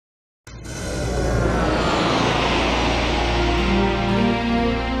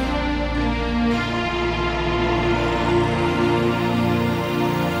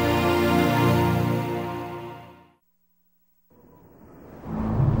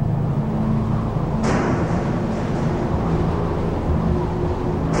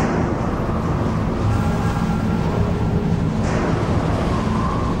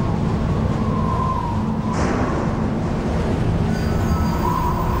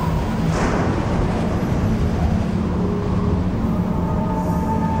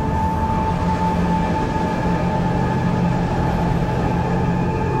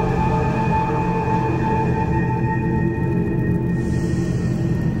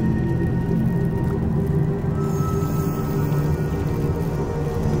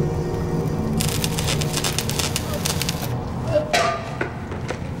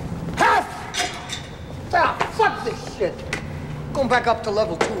back up to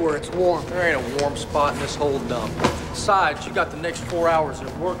level 2 where it's warm. There ain't a warm spot in this whole dump. Besides, you got the next 4 hours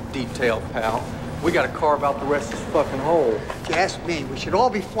at work detailed, pal. We gotta carve out the rest of this fucking hole. If you ask me, we should all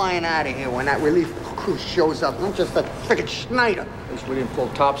be flying out of here when that relief crew shows up, not just that frickin' Schneider. At least we didn't pull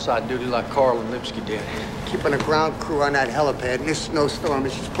topside duty like Carl and Lipsky did. Keeping a ground crew on that helipad in this snowstorm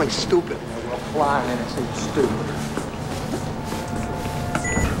is just plain stupid. Yeah, well, flying in it's even stupid.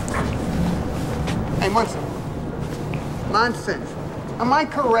 Hey, Munson. Nonsense. Am I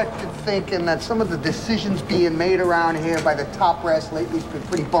correct in thinking that some of the decisions being made around here by the top brass lately has been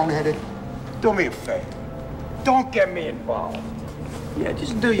pretty boneheaded? Do me a favor. Don't get me involved. Yeah,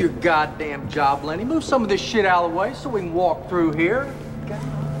 just do your goddamn job, Lenny. Move some of this shit out of the way so we can walk through here. God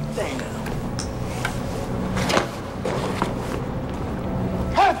damn.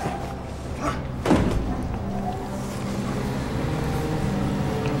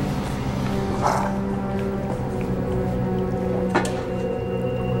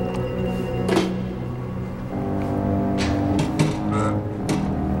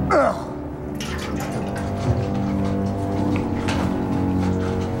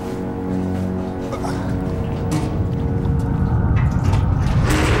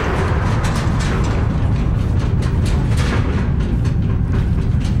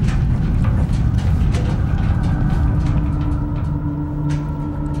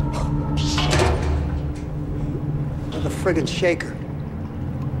 Friggin' shaker.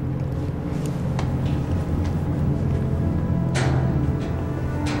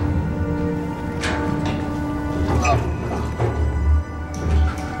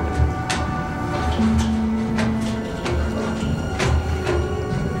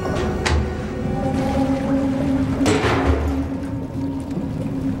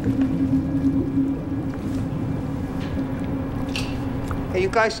 Hey, you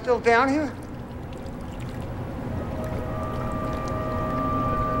guys still down here?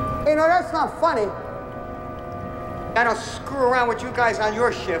 You know, that's not funny. I don't screw around with you guys on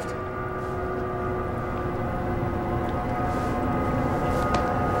your shift.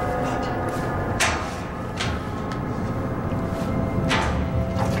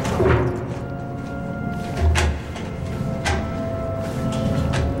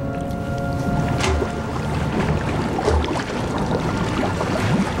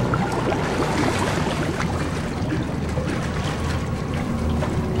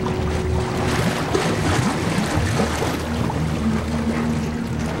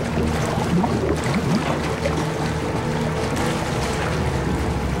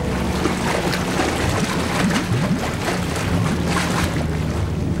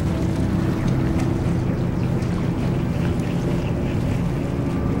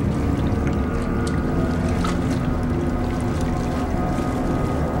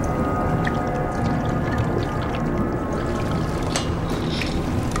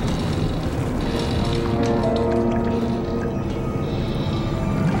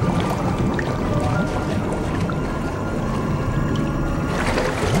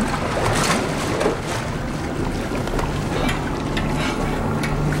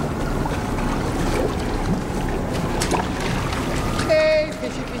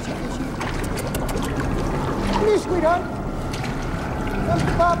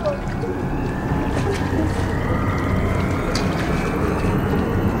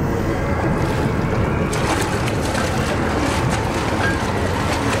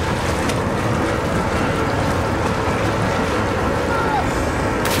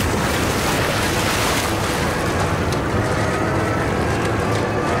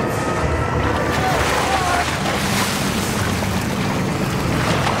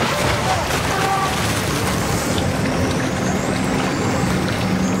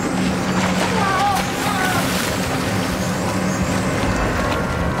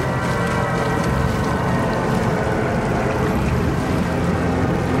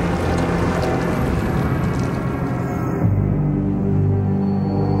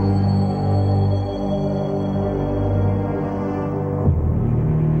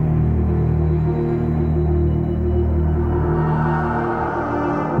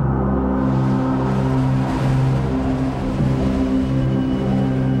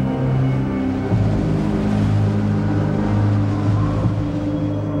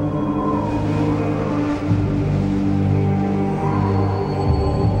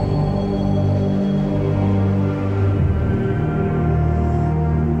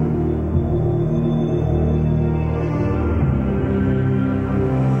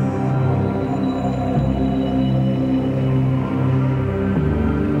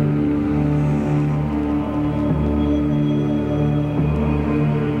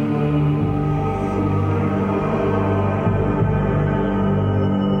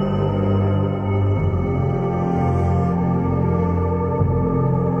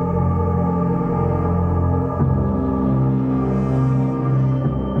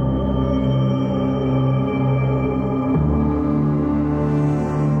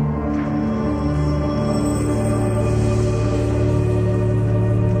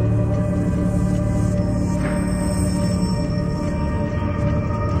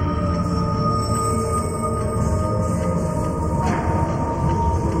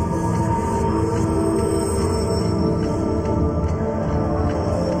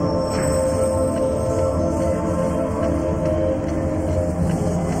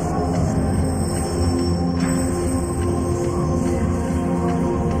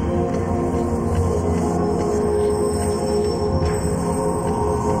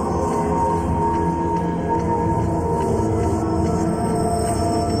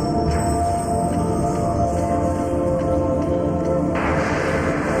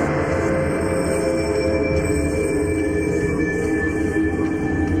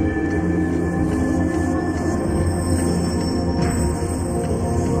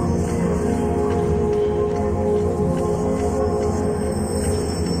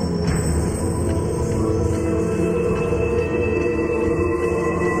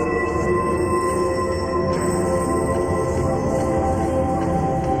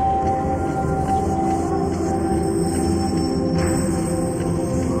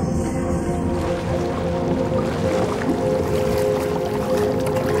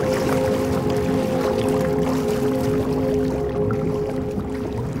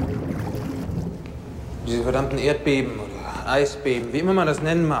 hatten Erdbeben oder Eisbeben, wie immer man das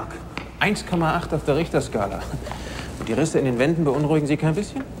nennen mag. 1,8 auf der Richterskala. Und die Risse in den Wänden beunruhigen Sie kein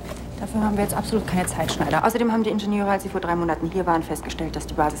bisschen? Dafür haben wir jetzt absolut keine Zeit, Schneider. Außerdem haben die Ingenieure, als sie vor 3 Monaten hier waren, festgestellt, dass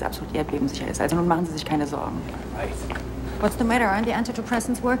die Basis absolut erdbebensicher ist. Also nun machen Sie sich keine Sorgen. What's the matter? Aren't the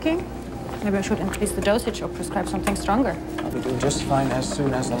antidepressants working? Maybe I should increase the dosage or prescribe something stronger. I'll be doing just fine as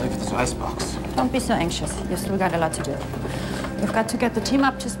soon as I leave this icebox. Don't be so anxious. You've still got a lot to do. We've got to get the team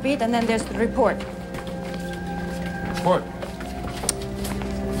up to speed, and then there's the report. Report?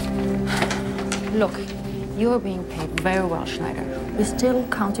 Look, you're being paid very well, Schneider. We're still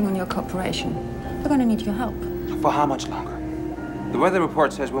counting on your cooperation. We're gonna need your help. For how much longer? The weather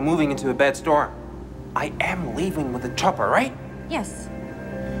report says we're moving into a bad storm. I am leaving with a chopper, right? Yes.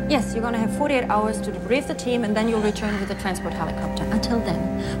 Yes, you're gonna have 48 hours to debrief the team, and then you'll return with a transport helicopter. Until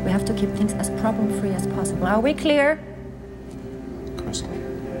then, we have to keep things as problem-free as possible. Are we clear? Crystal.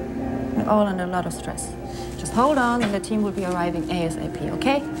 We're all under a lot of stress. Just hold on, and the team will be arriving ASAP,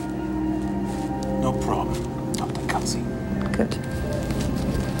 okay? No problem, Dr. Katzi. Good.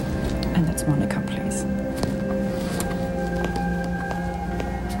 And that's Monica, please.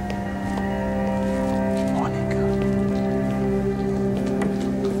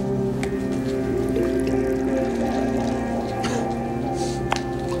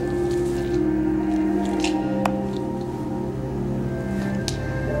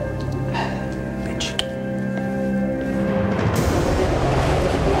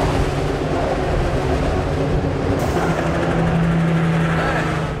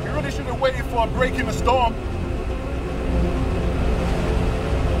 Breaking the storm.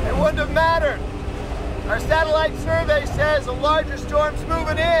 It wouldn't have mattered. Our satellite survey says a larger storm's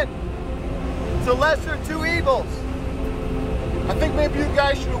moving in. It's a lesser of two evils. I think maybe you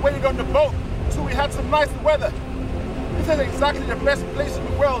guys should have waited on the boat until we had some nicer weather. This isn't exactly the best place in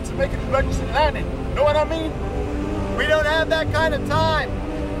the world to make an emergency landing. Know what I mean? We don't have that kind of time.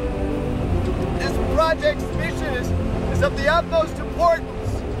 This project's mission is of the utmost importance.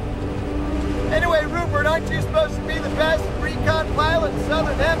 Anyway, Rupert, aren't you supposed to be the best recon pilot in the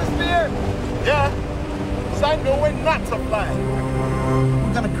Southern Hemisphere? Yeah. Signed away not to fly.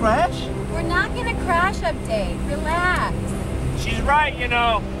 We're gonna crash? We're not gonna crash, Update. Relax. She's right, you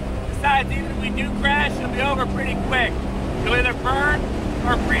know. Besides, even if we do crash, it'll be over pretty quick. You'll either burn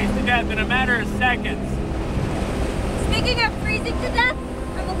or freeze to death in a matter of seconds. Speaking of freezing to death,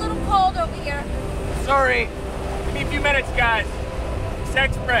 I'm a little cold over here. Sorry. Give me a few minutes, guys.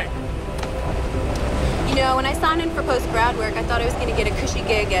 Sex break. You know, when I signed in for post-grad work, I thought I was going to get a cushy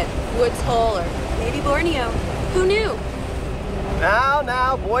gig at Woods Hole or maybe Borneo. Who knew?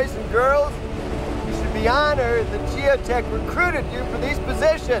 Now, boys and girls, you should be honored that Geotech recruited you for these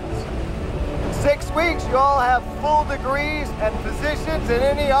positions. In 6 weeks, you all have full degrees and positions in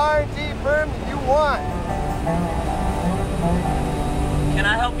any R&D firm that you want. Can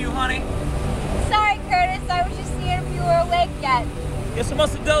I help you, honey? Sorry, Curtis. I was just seeing if you were awake yet. Guess I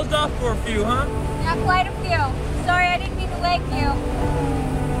must have dozed off for a few, huh? Not quite a few. Sorry, I didn't mean to wake you.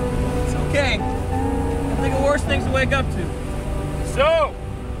 It's okay. I think of worse things to wake up to. So,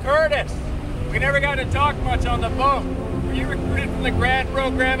 Curtis, we never got to talk much on the boat. Were you recruited from the grad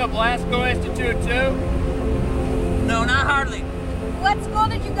program at Blasco Institute, too? No, not hardly. What school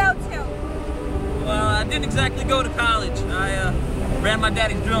did you go to? Well, I didn't exactly go to college. I ran my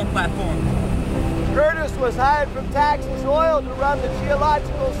daddy's drilling platform. Curtis was hired from Texas Oil to run the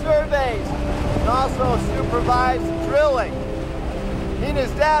geological surveys and also supervise the drilling. He and his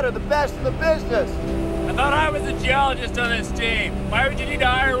dad are the best in the business. I thought I was a geologist on this team. Why would you need to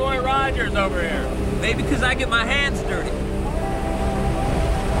hire Roy Rogers over here? Maybe because I get my hands dirty.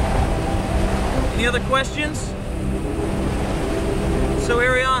 Any other questions? So,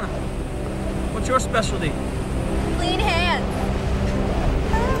 Ariana, what's your specialty? Clean hands.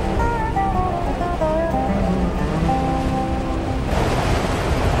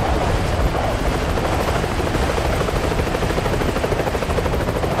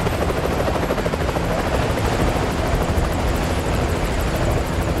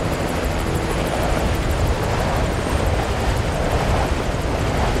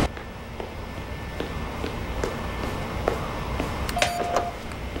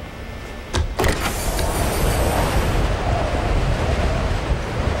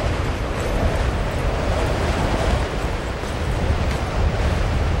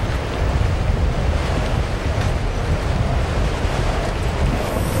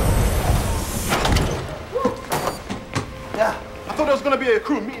 Be a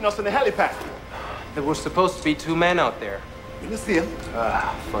crew meeting us in the helipad. There were supposed to be 2 men out there. Let's see him.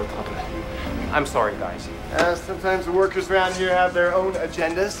 Voll Trottel. I'm sorry, guys. Sometimes the workers around here have their own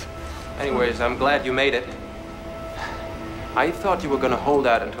agendas. Anyways, I'm glad you made it. I thought you were gonna hold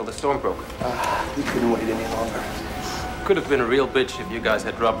out until the storm broke. We couldn't wait any longer. Could have been a real bitch if you guys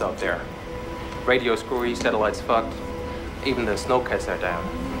had dropped out there. Radio screwy, satellites fucked. Even the snowcats are down.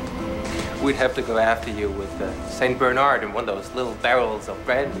 We'd have to go after you with St. Bernard and one of those little barrels of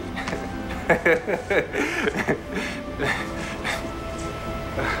brandy.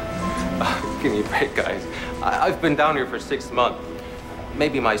 Give me a break, guys. I've been down here for 6 months.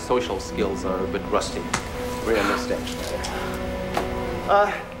 Maybe my social skills are a bit rusty. We understand, Schneider.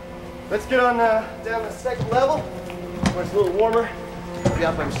 Let's get on down to the second level, where it's a little warmer.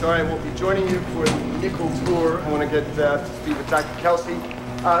 Yep, I'm sorry I won't be joining you for the nickel tour. I want to get to speak with Dr. Kelsey.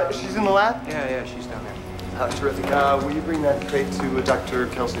 She's in the lab? Yeah, she's down there. Terrific. Will you bring that crate to Dr.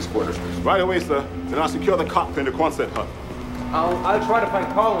 Kelsey's quarters? Right away, sir. Then I'll secure the cockpit and the Quonset hut. I'll try to find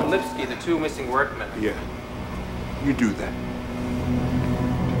Carl and Lipsky, the 2 missing workmen. Yeah, you do that.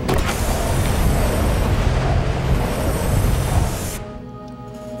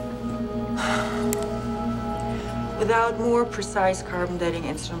 Without more precise carbon dating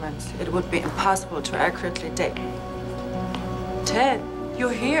instruments, it would be impossible to accurately date. Ted,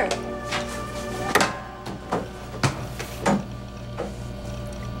 you're here.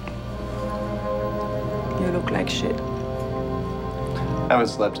 You look like shit. I haven't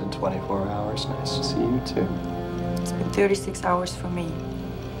slept in 24 hours. Nice to see you, too. It's been 36 hours for me.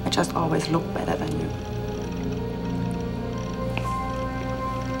 I just always look better than you.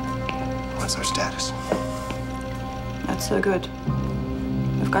 What's our status? Not so good.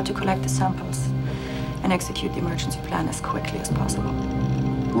 We've got to collect the samples and execute the emergency plan as quickly as possible.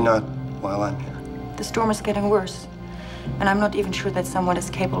 Not while I'm here. The storm is getting worse, and I'm not even sure that someone as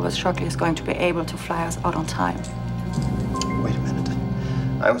capable as Shockley is going to be able to fly us out on time. Wait a minute.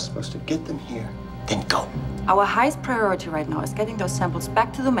 I was supposed to get them here, then go. Our highest priority right now is getting those samples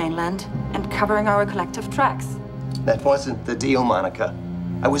back to the mainland and covering our collective tracks. That wasn't the deal, Monica.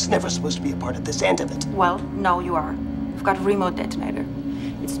 I was never supposed to be a part of this end of it. Well, now you are. We've got a remote detonator.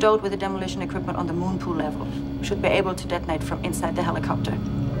 It's stowed with the demolition equipment on the moon pool level. We should be able to detonate from inside the helicopter.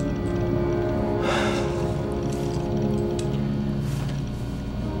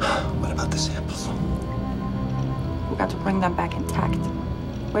 What about the samples? We've got to bring them back intact.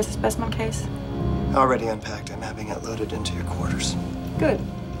 Where's the specimen case? Already unpacked. I'm having it loaded into your quarters. Good.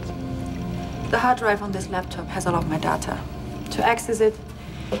 The hard drive on this laptop has all of my data. To access it,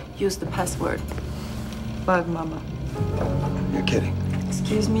 use the password. Bug Mama. You're kidding.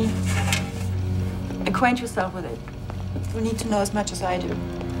 Excuse me? Acquaint yourself with it. You need to know as much as I do.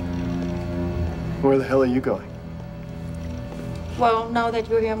 Where the hell are you going? Well, now that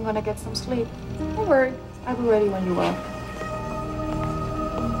you're here, I'm gonna get some sleep. Don't worry. I'll be ready when you are.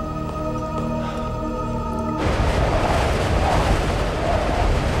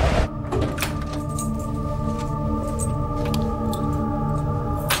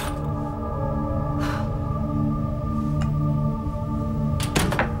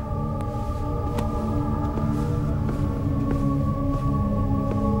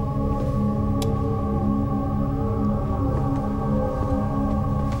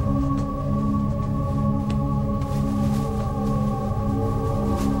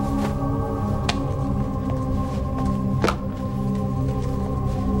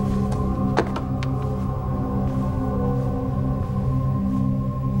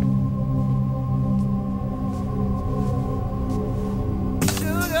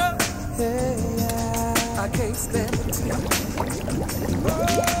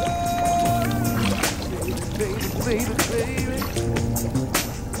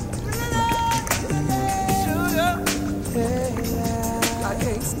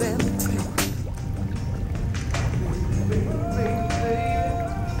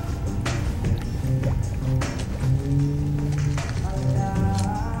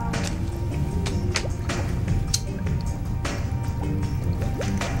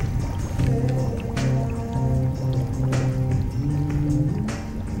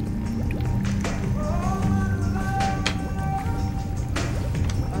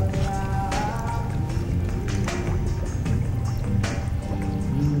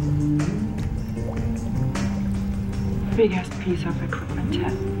 Biggest piece of equipment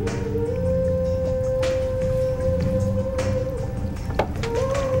yet.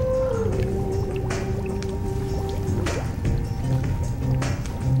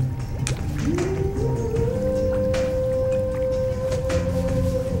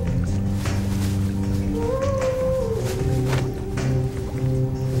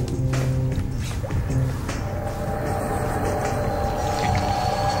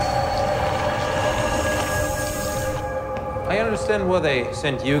 I understand where they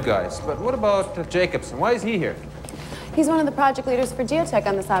sent you guys, but what about Jacobson? Why is he here? He's one of the project leaders for geotech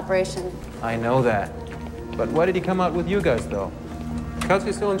on this operation. I know that. But why did he come out with you guys, though?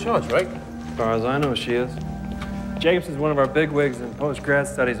 Kelsey's still in charge, right? As far as I know, she is. Jacobson's one of our bigwigs in post-grad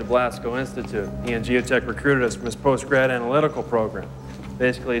studies at Blasco Institute. He and Geotech recruited us from his post-grad analytical program.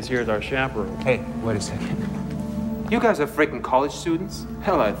 Basically, he's here as our chaperone. Hey, wait a second. You guys are freaking college students?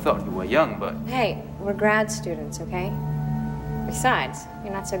 Hell, I thought you were young, but... Hey, we're grad students, okay? Besides,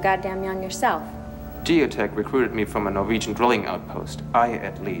 you're not so goddamn young yourself. Geotech recruited me from a Norwegian drilling outpost. I,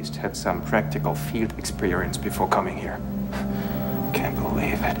 at least, had some practical field experience before coming here. Can't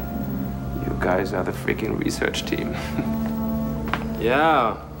believe it. You guys are the freaking research team.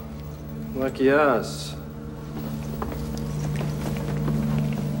 Yeah, lucky us.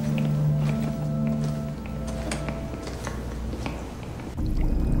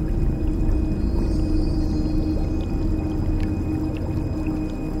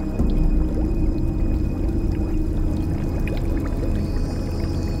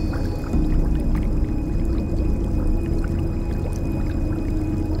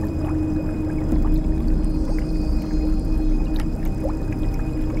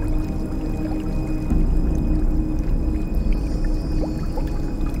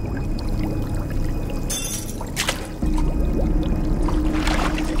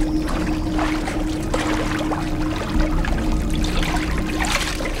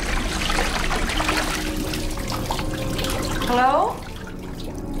 Hello?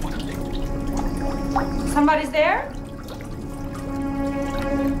 Somebody's there?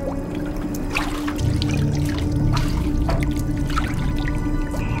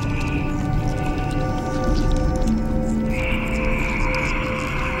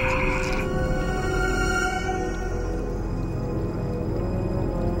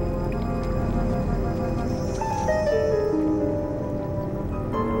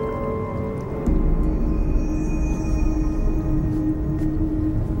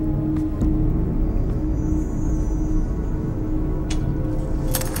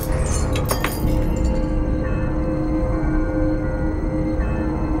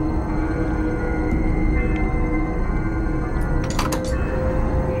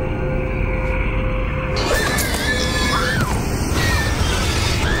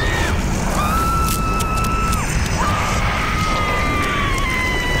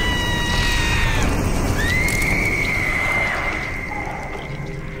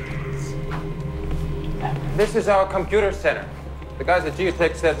 This is our computer center. The guys at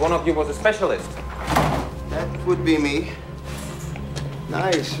Geotech said one of you was a specialist. That would be me.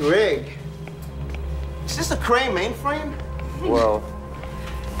 Nice rig. Is this a Crane mainframe? Well,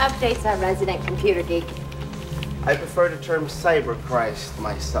 Update's our resident computer geek. I prefer the term Cyber Christ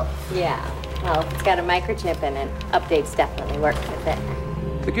myself. Yeah, well, if it's got a microchip in it, updates definitely work with it.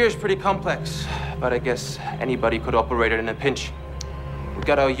 the gear's pretty complex, but I guess anybody could operate it in a pinch. We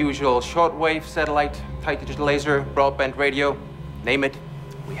got our usual shortwave, satellite, tight digital laser, broadband radio. Name it,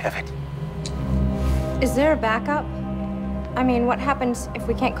 we have it. Is there a backup? I mean, what happens if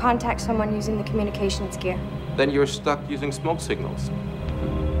we can't contact someone using the communications gear? Then you're stuck using smoke signals.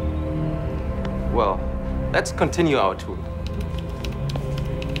 Well, let's continue our tour.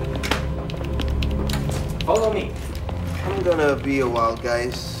 Follow me. I'm gonna be a while,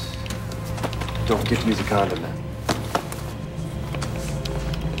 guys. Don't forget to use a condom, man.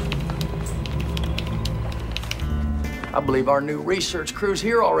 I believe our new research crew's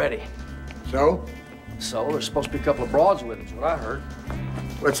here already. So? So, there's supposed to be a couple of broads with us, what I heard.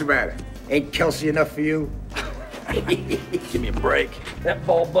 What's the matter? Ain't Kelsey enough for you? Give me a break. That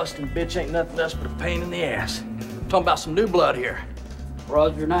ball-busting bitch ain't nothing else but a pain in the ass. Talking about some new blood here.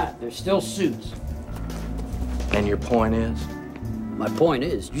 Broads or not, they're still suits. And your point is? My point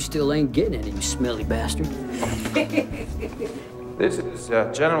is, you still ain't getting any, you smelly bastard. This is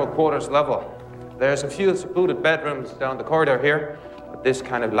general quarters level. There's a few secluded bedrooms down the corridor here, but this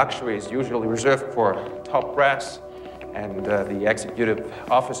kind of luxury is usually reserved for top brass and the executive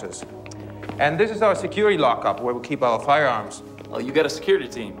officers. And this is our security lockup where we keep our firearms. Oh, you got a security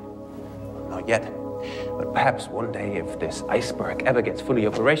team? Not yet, but perhaps one day if this iceberg ever gets fully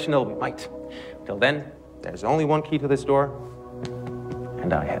operational, we might. Till then, there's only one key to this door,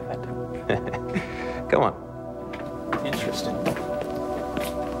 and I have it. Come on. Interesting.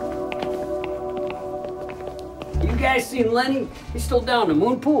 You guys seen Lenny? He's still down in the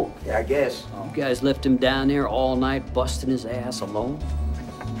moon pool. Yeah, I guess. You guys left him down there all night busting his ass alone?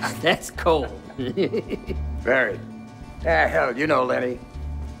 That's cold. Very. Ah, hell, you know Lenny.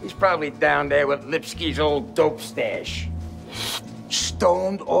 He's probably down there with Lipsky's old dope stash.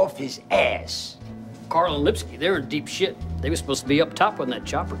 Stoned off his ass. Carl and Lipsky, they're in deep shit. They were supposed to be up top when that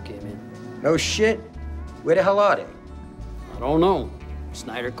chopper came in. No shit? Where the hell are they? don't know.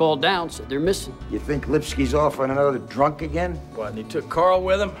 Snyder called down, said they're missing. You think Lipsky's off on another drunk again? What, and he took Carl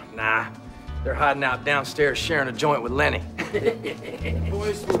with him? Nah. They're hiding out downstairs sharing a joint with Lenny.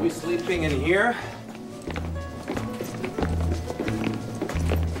 Boys will be sleeping in here.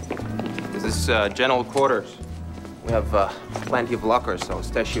 This is general quarters. We have plenty of lockers, so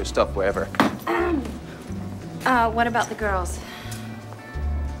stash your stuff wherever. What about the girls?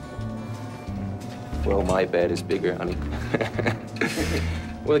 Well, my bed is bigger, honey.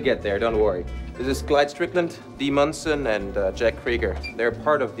 We'll get there, don't worry. This is Clyde Strickland, Dee Munson, and Jack Krieger. They're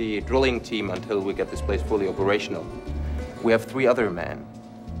part of the drilling team until we get this place fully operational. We have 3 other men.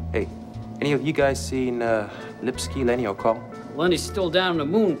 Hey, any of you guys seen Lipsky, Lenny, or Carl? Lenny's still down in the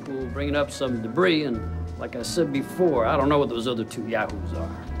moon pool bringing up some debris, and like I said before, I don't know what those other 2 yahoos are.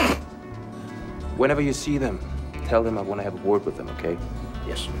 Whenever you see them, tell them I want to have a word with them, okay?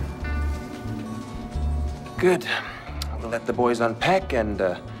 Yes, sir. Good. We'll let the boys unpack, and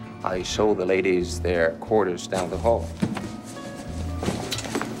I show the ladies their quarters down the hall.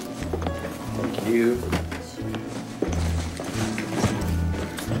 Thank you.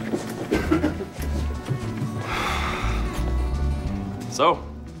 So,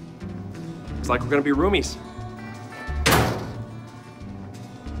 looks like we're gonna be roomies.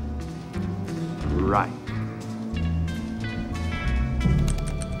 Right.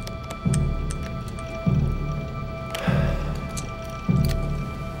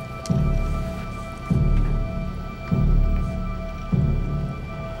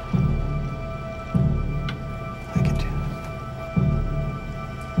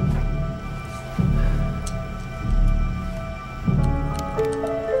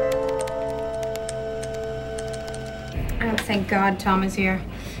 Thank God Tom is here.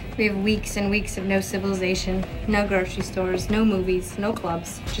 We have weeks and weeks of no civilization, no grocery stores, no movies, no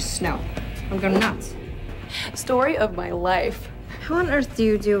clubs, just snow. I'm going nuts. Story of my life. How on earth do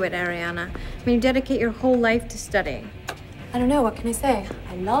you do it, Ariana? I mean, you dedicate your whole life to studying. I don't know, what can I say?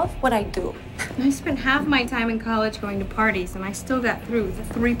 I love what I do. I spent half my time in college going to parties, and I still got through with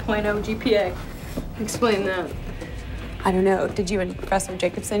a 3.0 GPA. Explain that. I don't know, did you and Professor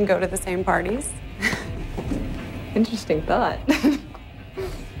Jacobson go to the same parties? Interesting thought.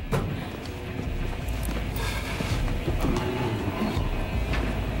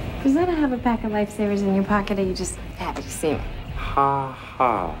 Is that to have a pack of lifesavers in your pocket, or are you just happy to see me? Ha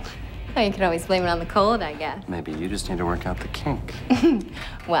ha. Oh, you could always blame it on the cold, I guess. Maybe you just need to work out the kink.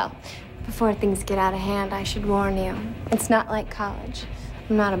 Well, before things get out of hand, I should warn you. It's not like college.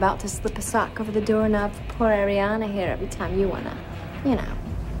 I'm not about to slip a sock over the doorknob for poor Ariana here every time you wanna, you know.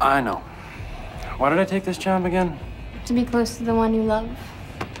 I know. Why did I take this job again? To be close to the one you love.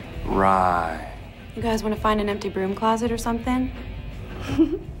 Right. You guys want to find an empty broom closet or something?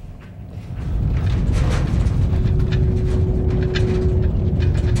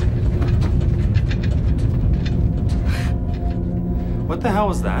 What the hell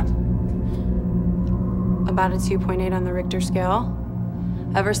was that? About a 2.8 on the Richter scale.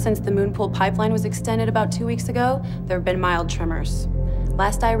 Ever since the moon pool pipeline was extended about 2 weeks ago, there have been mild tremors.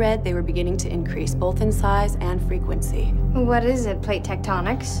 Last I read, they were beginning to increase, both in size and frequency. What is it, plate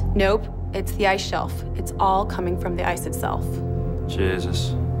tectonics? Nope, it's the ice shelf. It's all coming from the ice itself.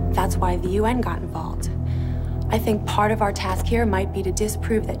 Jesus. That's why the UN got involved. I think part of our task here might be to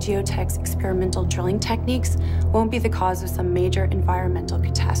disprove that geotech's experimental drilling techniques won't be the cause of some major environmental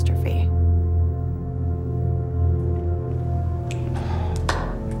catastrophe.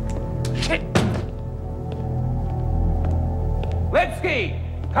 Lipsky!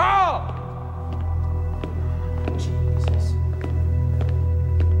 Carl! Jesus.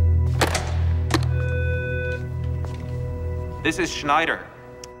 This is Schneider.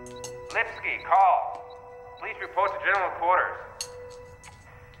 Lipsky, Carl. Please report to general quarters.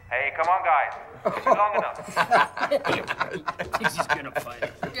 Hey, come on, guys. It's been long enough. He's gonna fight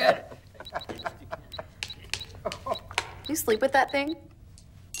it. Get it. You sleep with that thing?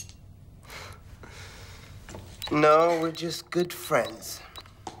 No, we're just good friends.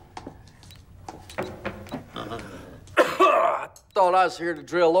 I thought I was here to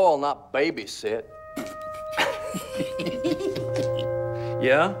drill oil, not babysit.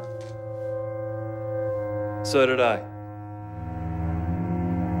 Yeah? So did I.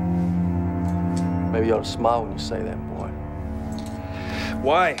 Maybe you ought to smile when you say that, boy.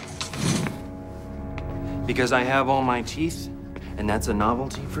 Why? Because I have all my teeth, and that's a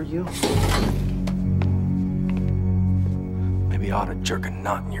novelty for you? Maybe you ought to jerk a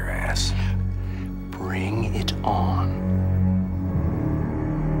knot in your ass. Bring it on.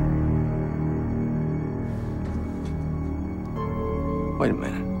 Wait a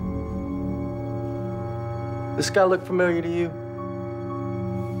minute. This guy look familiar to you?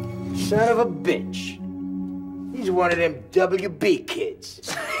 Son of a bitch. He's one of them WB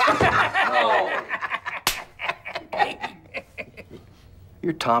kids. Oh.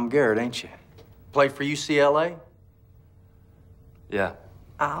 You're Tom Garrett, ain't you? Played for UCLA? Yeah.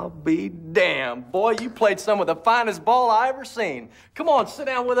 I'll be damned. Boy, you played some of the finest ball I ever seen. Come on, sit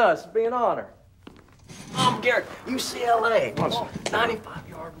down with us. It'd be an honor. Tom Garrett, UCLA.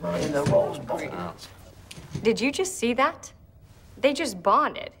 95-yard run in the Rose Bowl. Did you just see that? They just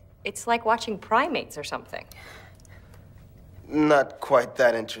bonded. It's like watching primates or something. Not quite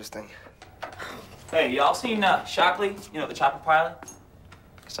that interesting. Hey, y'all seen Shockley? You know, the chopper pilot?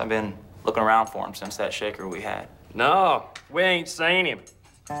 Because I've been looking around for him since that shaker we had. No, we ain't seen him.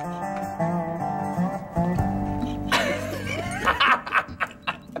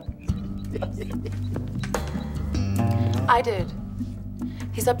 I did.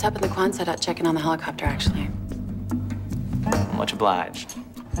 He's up top in the Quonset hut checking on the helicopter, actually. Much obliged.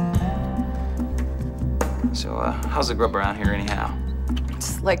 So, how's the grub around here anyhow?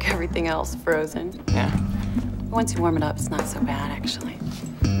 It's like everything else, frozen. Yeah. Once you warm it up, it's not so bad, actually.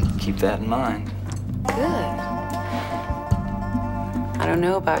 Keep that in mind. Good. I don't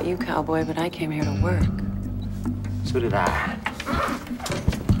know about you, cowboy, but I came here to work. So did I.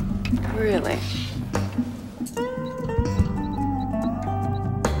 Really?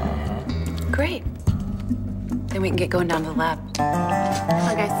 Great. Then we can get going down to the lab. Come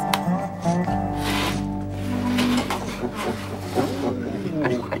on, guys.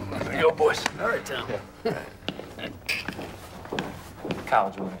 There you go, boys. All right, Tom.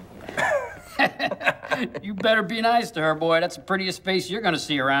 College woman. You better be nice to her, boy. That's the prettiest face you're gonna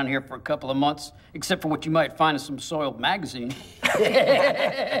see around here for a couple of months, except for what you might find in some soiled magazine. Got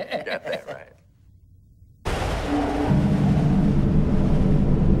that right.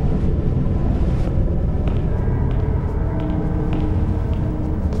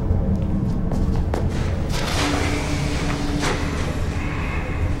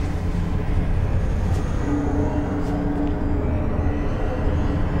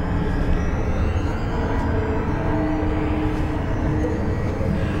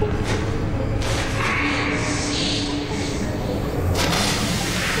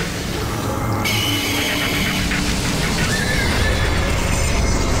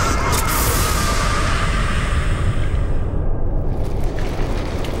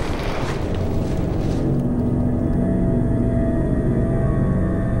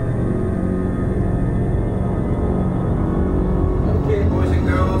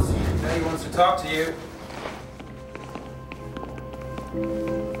 Talk to you.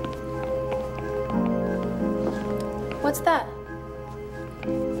 What's that?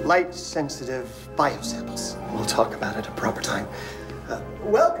 Light-sensitive biosamples. We'll talk about it at a proper time.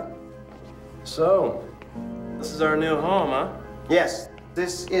 Welcome. So, this is our new home, huh? Yes,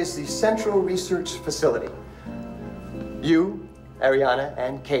 this is the Central Research Facility. You, Ariana,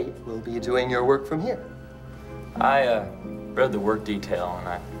 and Kate will be doing your work from here. I read the work detail, and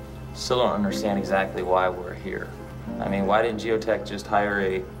I still don't understand exactly why we're here. I mean, why didn't Geotech just hire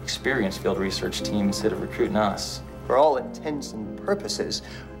a experienced field research team instead of recruiting us? For all intents and purposes,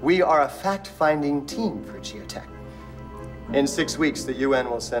 we are a fact-finding team for Geotech. In 6 weeks, the UN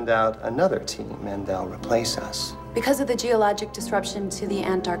will send out another team, and they'll replace us. Because of the geologic disruption to the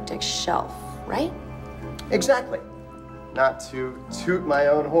Antarctic shelf, right? Exactly. Not to toot my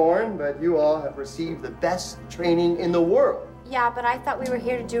own horn, but you all have received the best training in the world. Yeah, but I thought we were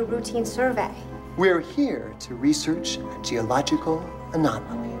here to do a routine survey. We're here to research a geological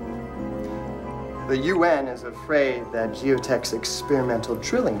anomaly. The UN is afraid that Geotech's experimental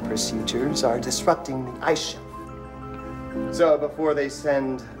drilling procedures are disrupting the ice shelf. So before they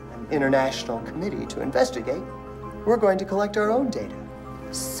send an international committee to investigate, we're going to collect our own data.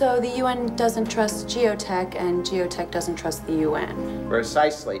 So the UN doesn't trust Geotech, and Geotech doesn't trust the UN.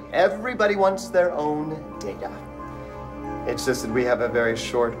 Precisely. Everybody wants their own data. It's just that we have a very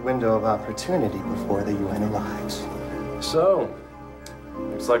short window of opportunity before the UN arrives. So,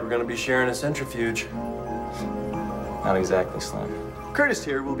 looks like we're gonna be sharing a centrifuge. Not exactly, Slim. Curtis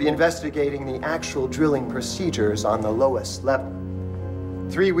here will be investigating the actual drilling procedures on the lowest level.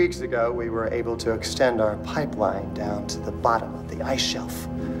 3 weeks ago, we were able to extend our pipeline down to the bottom of the ice shelf.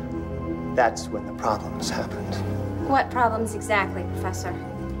 That's when the problems happened. What problems exactly, Professor?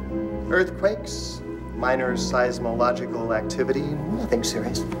 Earthquakes, minor seismological activity, nothing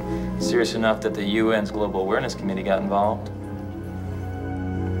serious. Serious enough that the UN's Global Awareness Committee got involved?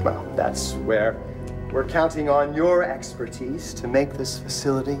 Well, that's where we're counting on your expertise to make this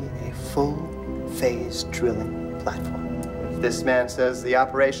facility a full-phase drilling platform. If this man says the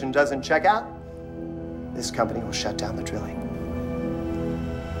operation doesn't check out, this company will shut down the drilling.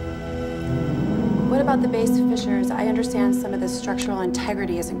 What about the base fissures? I understand some of the structural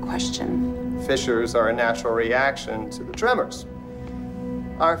integrity is in question. Fissures are a natural reaction to the tremors.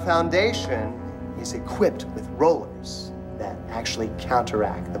 Our foundation is equipped with rollers that actually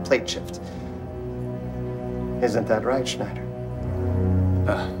counteract the plate shift. Isn't that right, Schneider?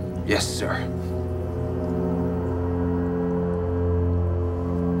 Yes, sir.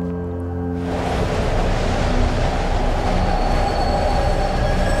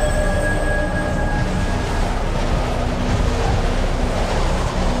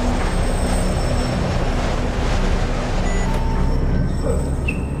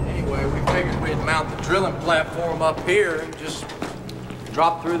 Anyway, we figured we'd mount the drilling platform up here and just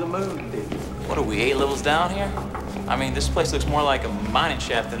drop through the moon. What are we, 8 levels down here? I mean, this place looks more like a mining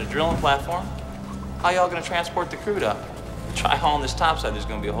shaft than a drilling platform. How y'all gonna transport the crude up? Try hauling this topside, there's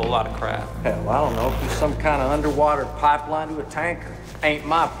gonna be a whole lot of crap. Hell, I don't know if there's some kind of underwater pipeline to a tanker. Ain't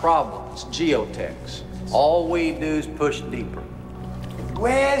my problem. It's geotech's. All we do is push deeper.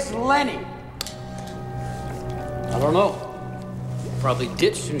 Where's Lenny? I don't know. Probably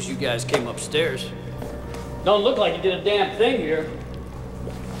ditched as soon as you guys came upstairs. Don't look like you did a damn thing here.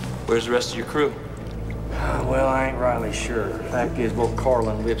 Where's the rest of your crew? Well, I ain't rightly sure. Fact is, both Carl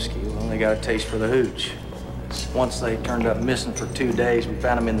and Lipsky only got a taste for the hooch. Once they turned up missing for 2 days, we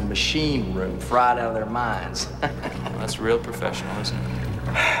found them in the machine room, fried out of their minds. Well, that's real professional, isn't it?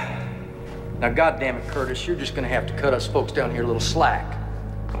 Now, goddamn it, Curtis, you're just gonna have to cut us folks down here a little slack.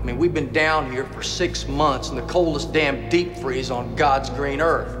 I mean, we've been down here for 6 months in the coldest damn deep freeze on God's green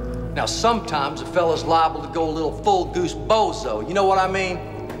earth. Now, sometimes a fella's liable to go a little full goose bozo. You know what I mean?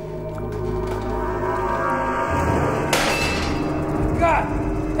 God!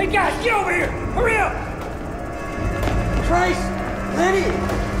 Hey, guys, get over here! Hurry up! Christ! Lenny!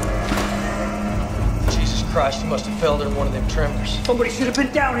 Jesus Christ, you must have fell in one of them tremors. Somebody should have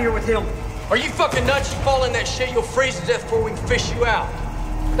been down here with him. Are you fucking nuts? You fall in that shit, you'll freeze to death before we can fish you out.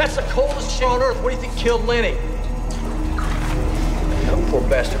 That's the coldest shit on earth. What do you think killed Lenny? That poor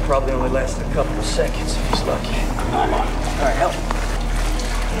bastard probably only lasted a couple of seconds if he's lucky. All right, help.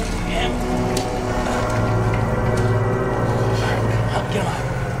 Yeah. Get him out.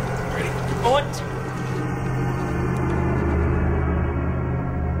 Ready? What?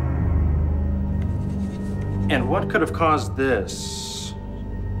 And what could have caused this?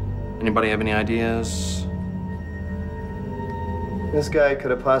 Anybody have any ideas? This guy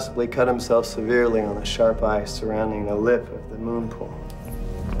could have possibly cut himself severely on the sharp ice surrounding the lip of the moon pool.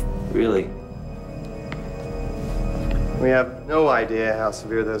 Really? We have no idea how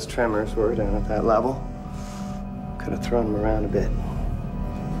severe those tremors were down at that level. Could have thrown him around a bit.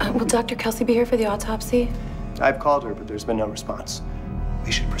 Will Dr. Kelsey be here for the autopsy? I've called her, but there's been no response.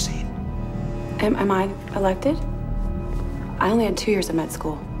 We should proceed. Am I elected? I only had 2 years of med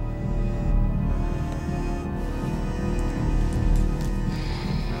school.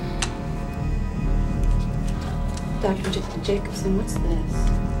 Dr. Jacobson, what's this?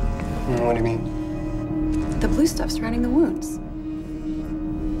 What do you mean? The blue stuff surrounding the wounds.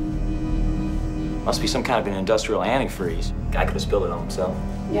 Must be some kind of an industrial antifreeze. Guy could have spilled it on himself.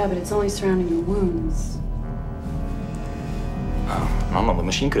 Yeah, but it's only surrounding the wounds. I don't know, the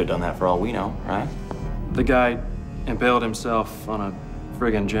machine could have done that for all we know, right? The guy impaled himself on a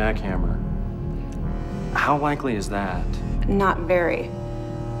friggin' jackhammer. How likely is that? Not very.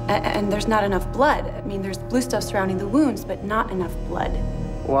 And there's not enough blood. I mean, there's blue stuff surrounding the wounds, but not enough blood.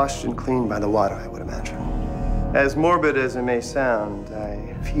 Washed and cleaned by the water, I would imagine. As morbid as it may sound,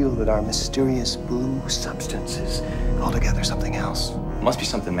 I feel that our mysterious blue substance is altogether something else. Must be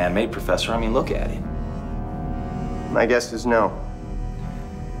something man-made, Professor. I mean, look at it. My guess is no.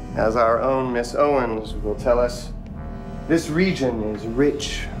 As our own Miss Owens will tell us, this region is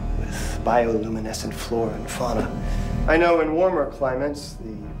rich with bioluminescent flora and fauna. I know in warmer climates,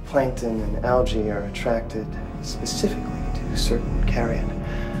 the plankton and algae are attracted specifically to certain carrion.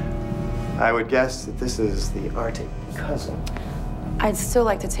 I would guess that this is the Arctic cousin. I'd still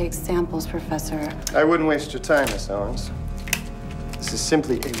like to take samples, Professor. I wouldn't waste your time, Miss Owens. This is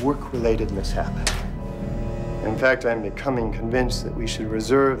simply a work-related mishap. In fact, I'm becoming convinced that we should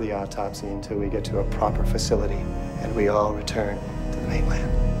reserve the autopsy until we get to a proper facility and we all return to the mainland.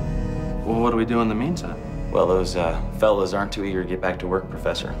 Well, what do we do in the meantime? Well, those fellas aren't too eager to get back to work,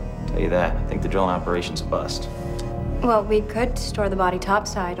 Professor. I'll tell you that. I think the drilling operation's a bust. Well, we could store the body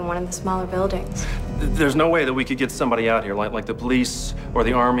topside in one of the smaller buildings. There's no way that we could get somebody out here, like the police or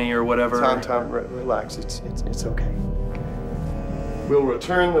the army or whatever. Tom, relax. It's okay. We'll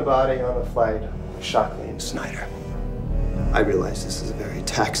return the body on the flight with Shockley and Snyder. I realize this is a very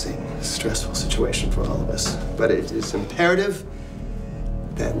taxing, stressful situation for all of us, but it is imperative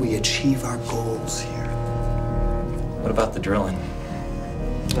that we achieve our goals here. What about the drilling?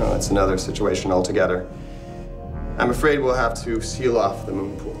 Oh, it's another situation altogether. I'm afraid we'll have to seal off the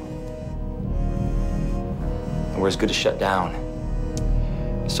moon pool. We're as good as shut down.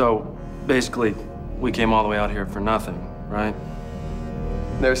 So, basically, we came all the way out here for nothing, right?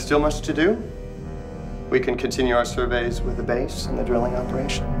 There's still much to do. We can continue our surveys with the base and the drilling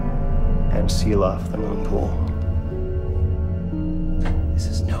operation and seal off the moon pool. This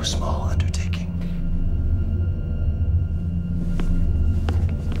is no small undertaking.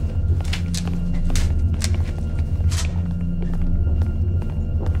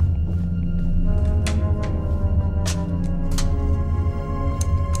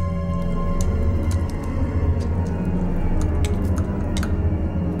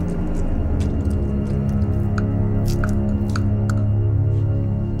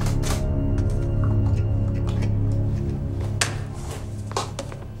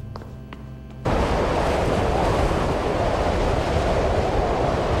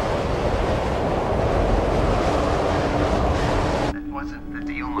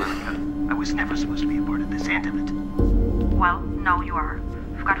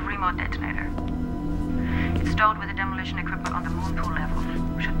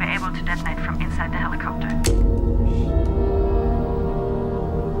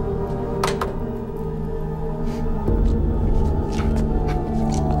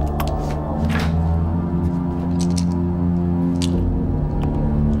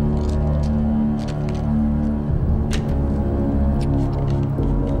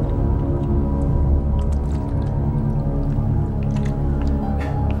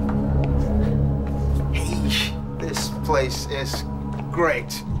 Is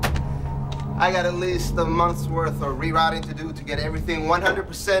great. I got at least a month's worth of rerouting to do to get everything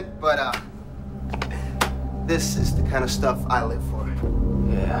 100%, but this is the kind of stuff I live for.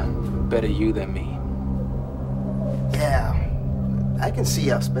 Yeah, better you than me. Yeah, I can see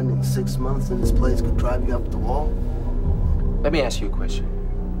how spending 6 months in this place could drive you up the wall. Let me ask you a question.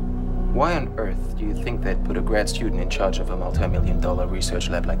 Why on earth do you think they'd put a grad student in charge of a multi-million-dollar research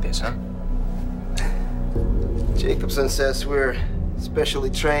lab like this, huh? Jacobson says we're specially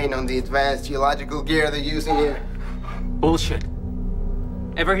trained on the advanced geological gear they're using here. Bullshit.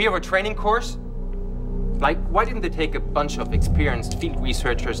 Ever hear of a training course? Like, why didn't they take a bunch of experienced field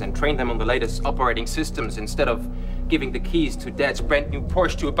researchers and train them on the latest operating systems instead of giving the keys to Dad's brand new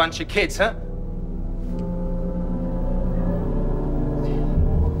Porsche to a bunch of kids, huh?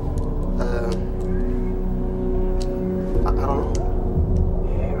 I don't know.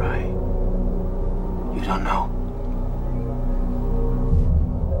 Yeah, right. You don't know.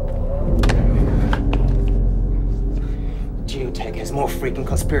 Geotech has more freaking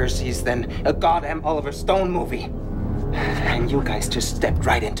conspiracies than a goddamn Oliver Stone movie. And you guys just stepped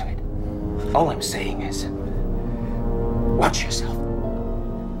right into it. All I'm saying is, watch yourself.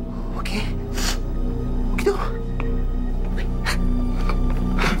 Okay. Okay.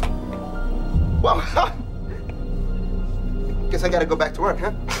 Well, guess I gotta go back to work,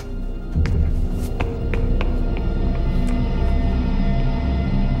 huh?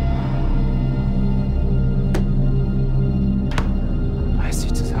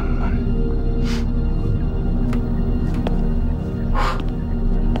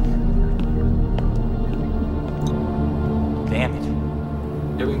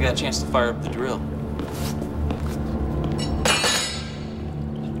 Got a chance to fire up the drill.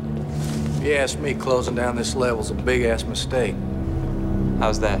 If you ask me, closing down this level's a big-ass mistake.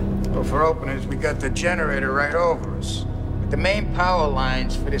 How's that? Well, for openers, we got the generator right over us. But the main power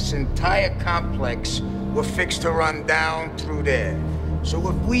lines for this entire complex were fixed to run down through there. So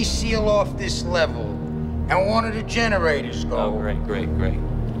if we seal off this level and one of the generators go... Oh, great.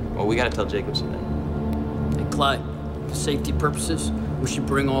 Well, we gotta tell Jacobson then. Hey, Clyde, for safety purposes, we should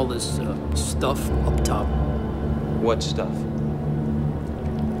bring all this stuff up top. What stuff?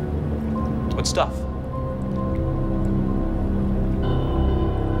 What stuff?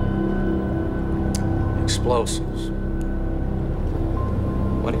 Explosives.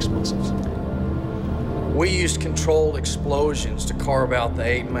 What explosives? We used controlled explosions to carve out the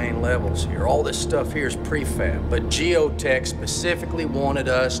 8 main levels here. All this stuff here is prefab, but Geotech specifically wanted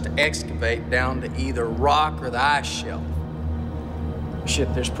us to excavate down to either rock or the ice shelf.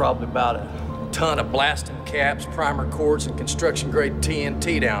 Shit, there's probably about a ton of blasting caps, primer cords, and construction-grade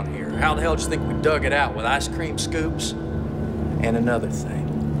TNT down here. How the hell do you think we dug it out, with ice cream scoops? And another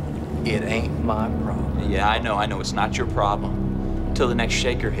thing, it ain't my problem. Yeah, I know, it's not your problem. Until the next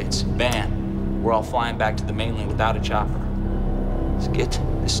shaker hits, bam, we're all flying back to the mainland without a chopper. Let's get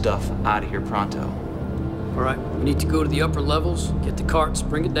this stuff out of here pronto. All right, we need to go to the upper levels, get the carts,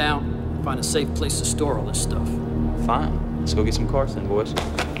 bring it down, find a safe place to store all this stuff. Fine. Let's go get some carts then, boys.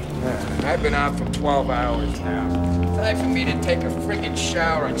 I've been out for 12 hours now. Time for me to take a friggin'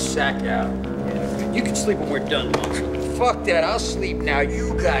 shower and sack out. Yeah, you can sleep when we're done, Monson. Fuck that, I'll sleep now.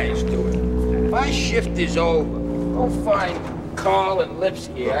 You guys do it. My shift is over. Go find Carl and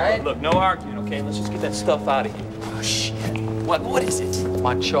Lipsky, all right? Look, no arguing, okay? Let's just get that stuff out of here. Oh, shit. What is it?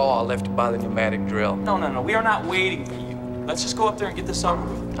 My chaw, I left it by the pneumatic drill. No. We are not waiting for you. Let's just go up there and get this over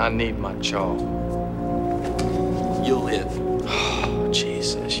with. I need my chaw. You'll live. Oh,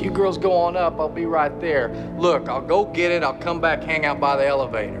 Jesus. You girls go on up. I'll be right there. Look, I'll go get it. I'll come back, hang out by the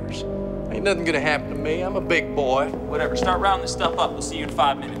elevators. Ain't nothing gonna happen to me. I'm a big boy. Whatever. Start rounding this stuff up. We'll see you in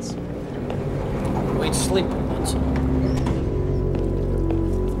 5 minutes. We ain't sleeping, Monson.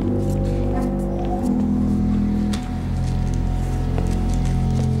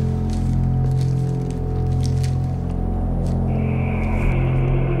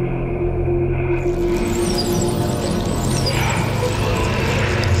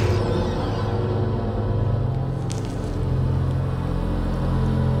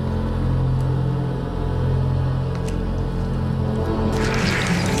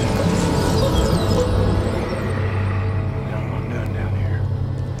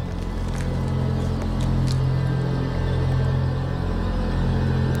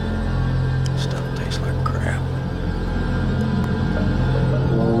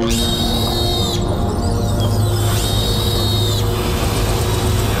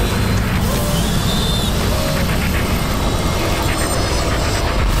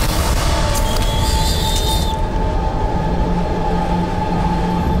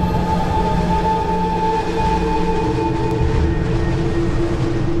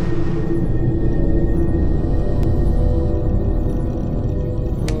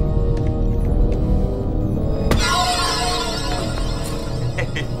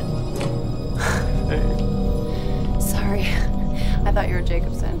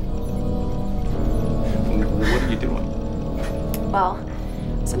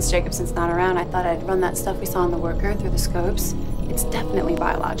 Jacobson's not around, I thought I'd run that stuff we saw in the worker through the scopes. It's definitely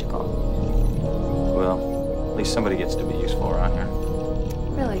biological. Well, at least somebody gets to be useful around here.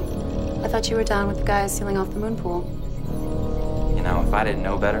 Really? I thought you were down with the guys sealing off the moon pool. You know, if I didn't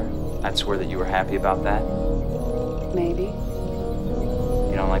know better, I'd swear that you were happy about that. Maybe.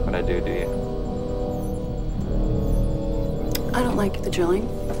 You don't like what I do you? I don't like the drilling,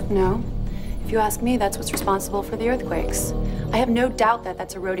 no. If you ask me, that's what's responsible for the earthquakes. I have no doubt that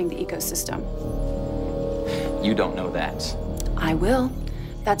that's eroding the ecosystem. You don't know that. I will.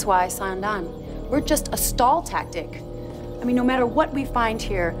 That's why I signed on. We're just a stall tactic. I mean, no matter what we find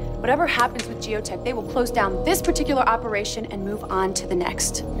here, whatever happens with Geotech, they will close down this particular operation and move on to the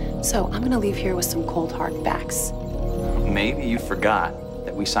next. So I'm gonna leave here with some cold hard facts. Maybe you forgot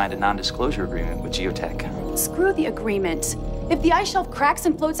that we signed a non-disclosure agreement with Geotech. Screw the agreement. If the ice shelf cracks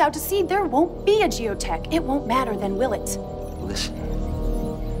and floats out to sea, there won't be a Geotech. It won't matter then, will it? Listen,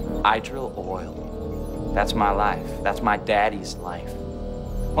 I drill oil. That's my life. That's my daddy's life.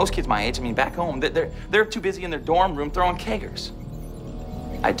 Most kids my age, I mean, back home, they're too busy in their dorm room throwing keggers.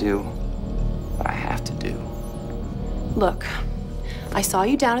 I do what I have to do. Look, I saw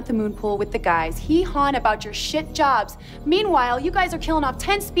you down at the moon pool with the guys, hee-hawing about your shit jobs. Meanwhile, you guys are killing off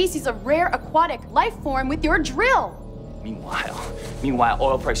 10 species of rare aquatic life form with your drill. Meanwhile,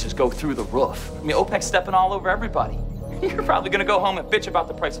 oil prices go through the roof. I mean, OPEC's stepping all over everybody. You're probably gonna go home and bitch about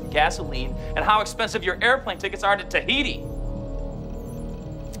the price of gasoline and how expensive your airplane tickets are to Tahiti.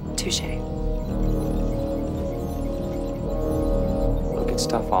 Touche. Look, it's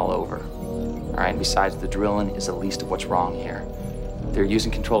tough all over. All right, besides, the drilling is the least of what's wrong here. They're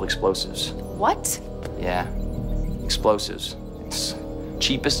using controlled explosives. What? Yeah, explosives. It's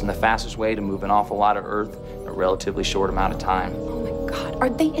cheapest and the fastest way to move an awful lot of Earth in a relatively short amount of time. Oh my God, are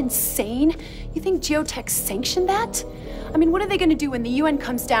they insane? You think Geotech sanctioned that? I mean, what are they gonna do when the UN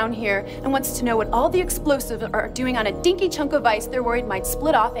comes down here and wants to know what all the explosives are doing on a dinky chunk of ice they're worried might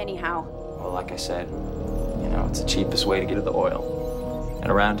split off anyhow? Well, like I said, you know, it's the cheapest way to get to the oil. And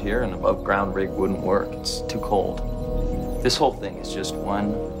around here, an above-ground rig wouldn't work. It's too cold. This whole thing is just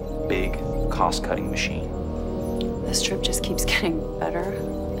one big cost-cutting machine. This trip just keeps getting better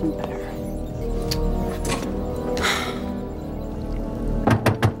and better.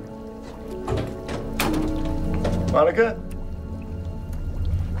 Monica?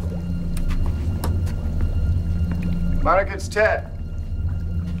 Monica, it's Ted.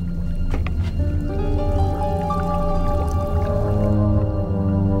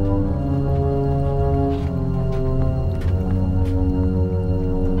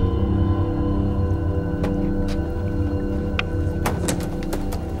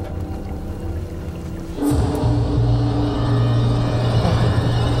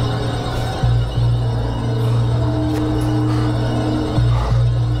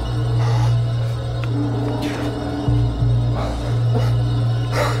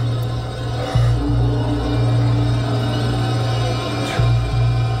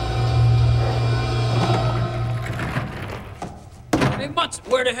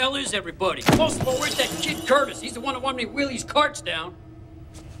 the hell is everybody? Most of all, where's that kid Curtis? He's the one that wanted me to wheel these carts down.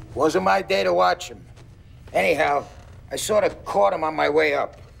 Wasn't my day to watch him. Anyhow, I sort of caught him on my way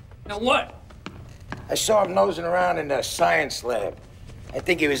up. Now what? I saw him nosing around in the science lab. I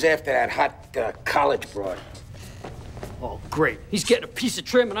think he was after that hot college broad. Oh, great. He's getting a piece of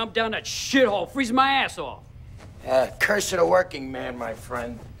trim and I'm down that shithole, freezing my ass off. Curse of the working man, my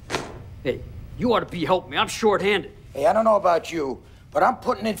friend. Hey, you ought to be helping me. I'm short-handed. Hey, I don't know about you, but I'm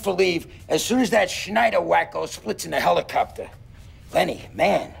putting in for leave as soon as that Schneider wacko splits in the helicopter. Lenny,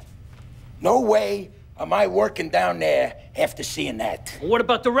 man, no way am I working down there after seeing that. Well, what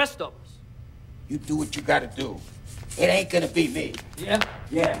about the rest of us? You do what you gotta do. It ain't gonna be me. Yeah?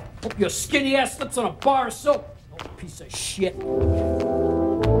 Yeah. Hope your skinny ass slips on a bar of soap. Oh, piece of shit.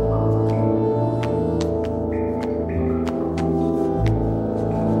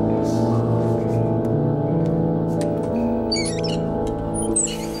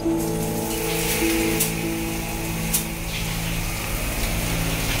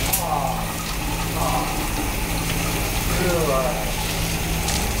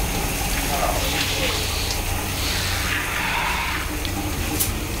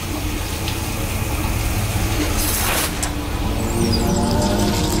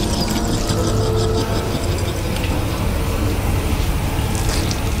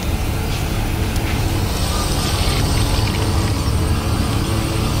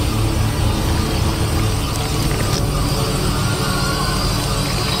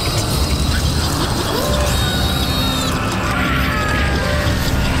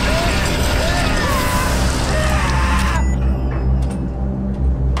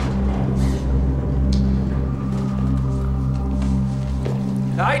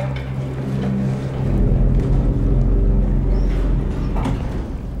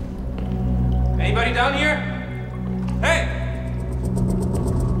 Anybody down here? Hey!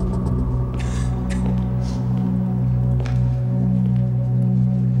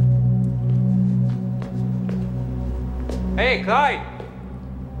 Hey, Clyde!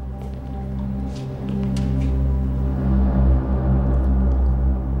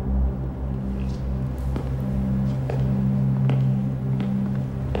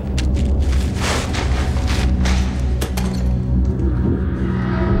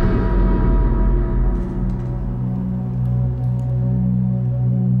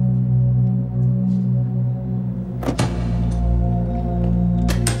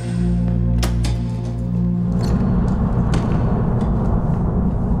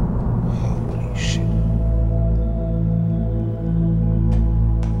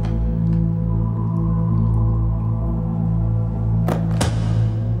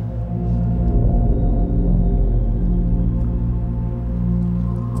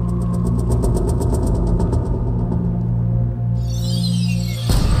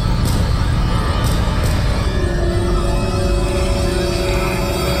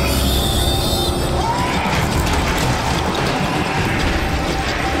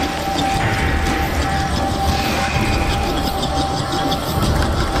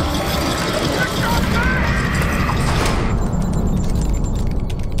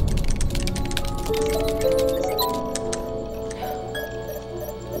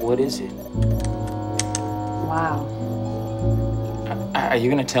 What is it? Wow. Are you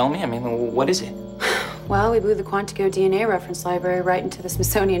gonna tell me? I mean, what is it? Well, we blew the Quantico DNA reference library right into the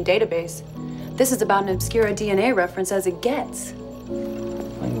Smithsonian database. This is about an obscure DNA reference as it gets.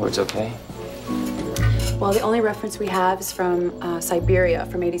 My word's okay. Well, the only reference we have is from Siberia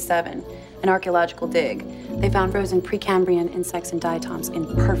from '87, an archaeological dig. They found frozen Precambrian insects and diatoms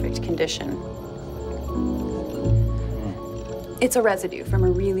in perfect condition. It's a residue from a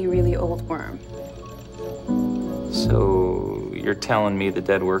really, really old worm. So you're telling me the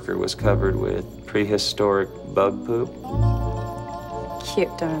dead worker was covered with prehistoric bug poop? Cute,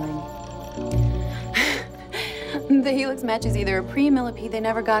 darling. The helix match is either a pre-millipede they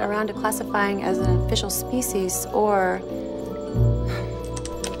never got around to classifying as an official species, or...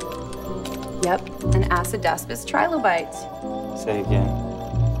 Yep, an Acidaspis trilobite. Say again.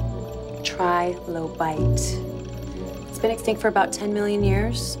 Trilobite. It's been extinct for about 10 million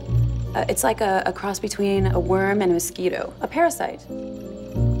years. It's like a cross between a worm and a mosquito, a parasite.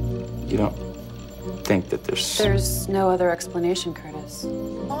 You don't think that there's... There's no other explanation, Curtis.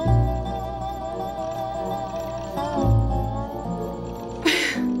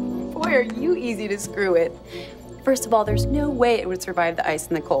 Boy, are you easy to screw with. First of all, there's no way it would survive the ice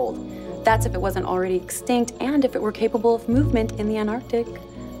and the cold. That's if it wasn't already extinct and if it were capable of movement in the Antarctic.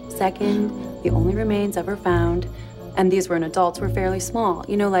 Second, the only remains ever found, and these were in adults, were fairly small,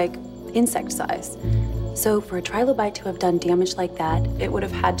 you know, like insect size. So for a trilobite to have done damage like that, it would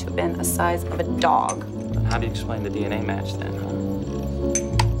have had to have been the size of a dog. Then how do you explain the DNA match then, huh?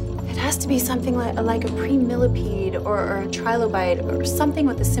 It has to be something like a pre-millipede or a trilobite or something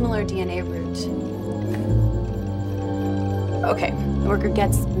with a similar DNA root. Okay, the worker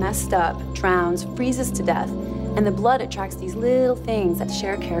gets messed up, drowns, freezes to death, and the blood attracts these little things that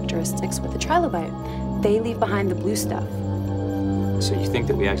share characteristics with the trilobite. They leave behind the blue stuff. So you think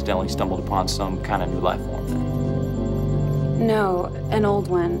that we accidentally stumbled upon some kind of new life form then? No, an old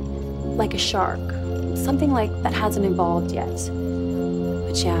one, like a shark. Something like that hasn't evolved yet.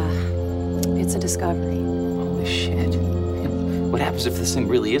 But yeah, it's a discovery. Holy shit. What happens if this thing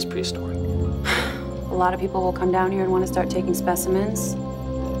really is prehistoric? A lot of people will come down here and want to start taking specimens.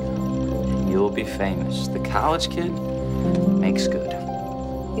 You'll be famous. The college kid makes good.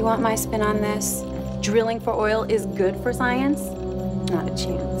 You want my spin on this? Drilling for oil is good for science? Not a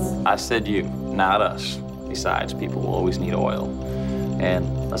chance. I said you, not us. Besides, people will always need oil.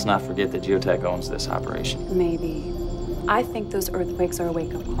 And let's not forget that Geotech owns this operation. Maybe. I think those earthquakes are a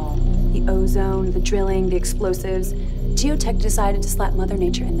wake-up call. The ozone, the drilling, the explosives. Geotech decided to slap Mother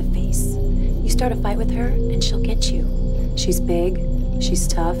Nature in the face. You start a fight with her, and she'll get you. She's big, she's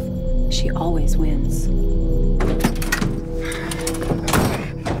tough, she always wins.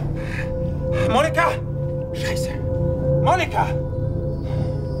 Monica! Scheiße! Monica!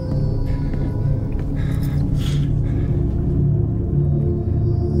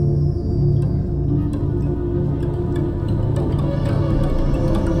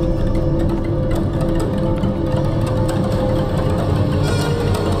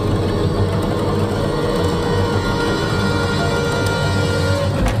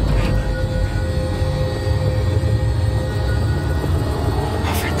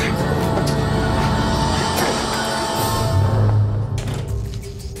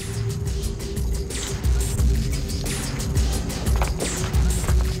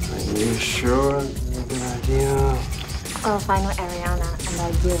 Find what Ariana and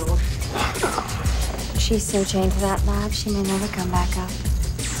I do. She's so chained to that lab, she may never come back up.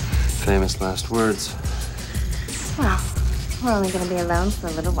 Famous last words. Well, we're only going to be alone for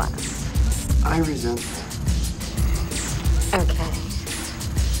a little while. I resent that. Okay.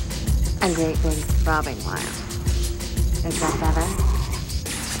 A great big throbbing while. Is that better?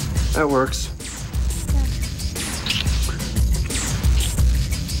 That works.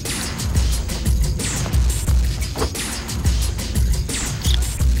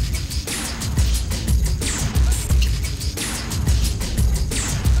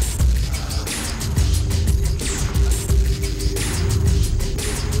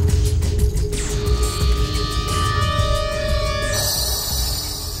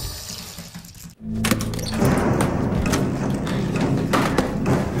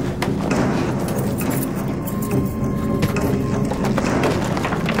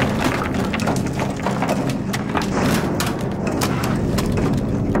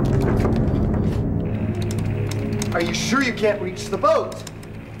 Can't reach the boat.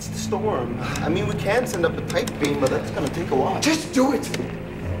 It's the storm. I mean, we can send up a tight beam, but that's gonna take a while. Just do it!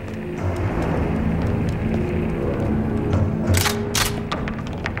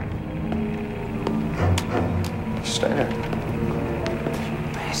 Stay there.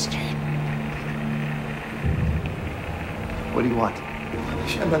 Bastard. What do you want?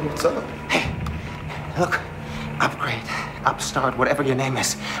 Shannon, what's up? Hey, look, upgrade. Upstart, whatever your name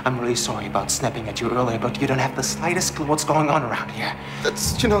is. I'm really sorry about snapping at you earlier, but you don't have the slightest clue what's going on around here.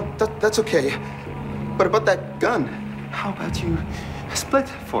 That's, that's okay. But about that gun? How about you split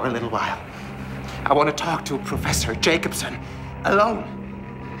for a little while? I want to talk to Professor Jacobson alone,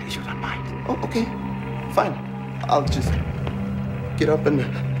 if you don't mind. Oh, okay. Fine. I'll just get up and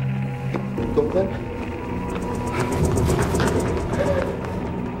go then.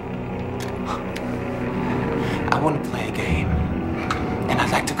 I want to play a game, and I'd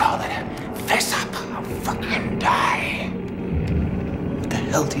like to call it Face Up or Fucking Die. What the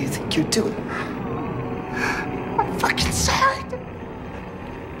hell do you think you're doing? I'm fucking sorry.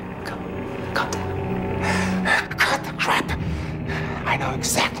 Calm down. Cut the crap. I know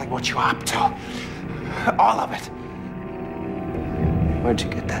exactly what you're up to. All of it. Where'd you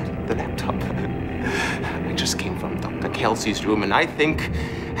get that? The laptop. I just came from Dr. Kelsey's room, and I think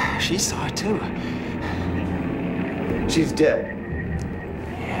she saw it too. She's dead.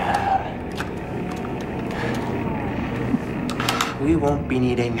 Yeah. We won't be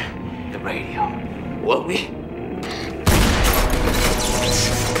needing the radio, will we?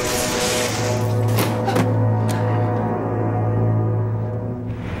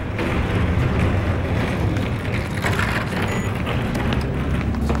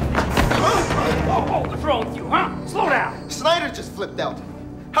 flipped out.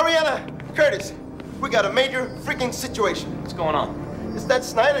 Ariana, Curtis, we got a major freaking situation. What's going on? It's that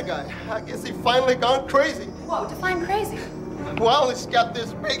Snyder guy. I guess he finally gone crazy. Whoa, define crazy. Well, he's got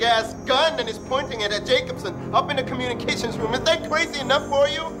this big-ass gun and is pointing it at Jacobson up in the communications room. Is that crazy enough for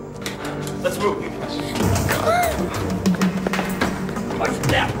you? Let's move, you guys. What's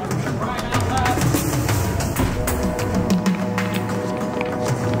that?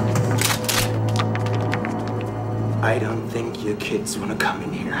 I don't think you kids want to come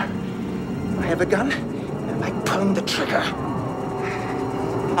in here. I have a gun, and I like pulling the trigger.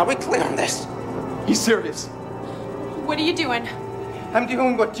 Are we clear on this? He's serious. What are you doing? I'm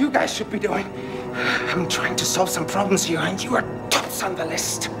doing what you guys should be doing. I'm trying to solve some problems here, and you are tops on the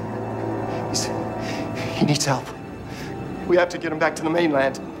list. He needs help. We have to get him back to the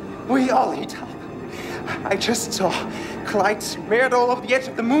mainland. We all need help. I just saw Clyde smeared all over the edge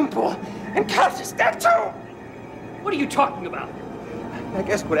of the moon pool, and Carl's is dead too! What are you talking about? I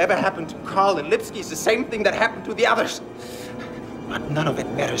guess whatever happened to Carl and Lipsky is the same thing that happened to the others. But none of it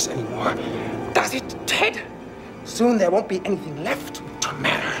matters anymore. Does it, Ted? Soon there won't be anything left to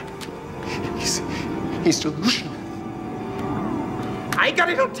matter. He's delusional. I got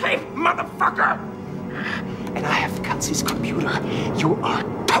it on tape, motherfucker! And I have Gutsy's computer. You are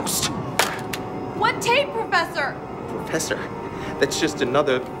toast. What tape, Professor? Professor, that's just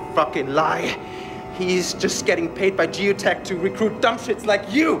another fucking lie. He's just getting paid by Geotech to recruit dumb shits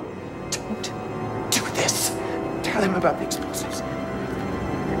like you. Don't do this. Tell him about the explosives.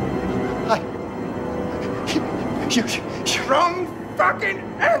 You're wrong fucking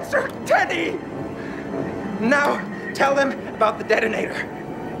answer, Teddy! Now, tell them about the detonator.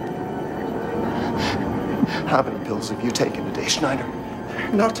 How many pills have you taken today, Schneider?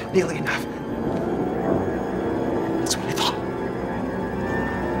 Not nearly enough. That's what I thought.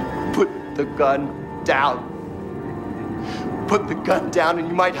 Put the gun down. Put the gun down and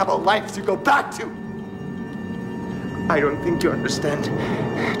you might have a life to go back to. I don't think you understand,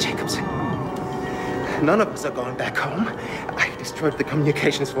 Jacobson. None of us are going back home. I destroyed the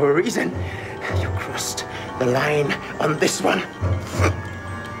communications for a reason. You crossed the line on this one.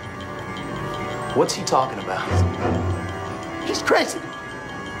 What's he talking about? He's crazy.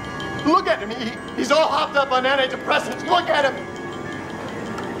 Look at him. He's all hopped up on antidepressants. Look at him.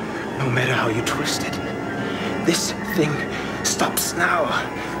 No matter how you twist it, this thing stops now.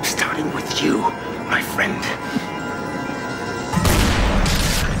 Starting with you, my friend.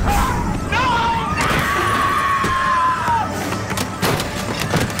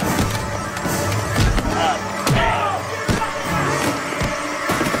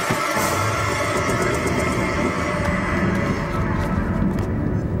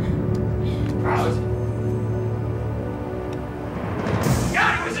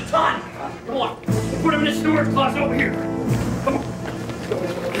 Closet over here. Come on.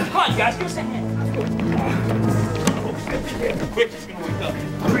 Come on, you guys, give us a hand. Quick, he's gonna wake up.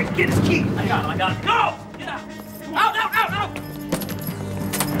 All right, get his key. I got it. Go! Get out! Out!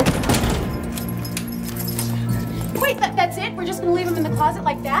 Wait, that's it? We're just gonna leave him in the closet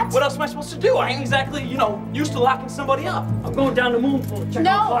like that? What else am I supposed to do? I ain't exactly, used to locking somebody up. I'm going down the moon pool to check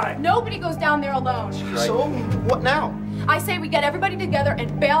on Clyde. Nobody goes down there alone. So, what now? I say we get everybody together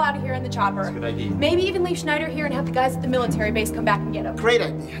and bail out of here in the chopper. That's a good idea. Maybe even leave Schneider here and have the guys at the military base come back and get him. Great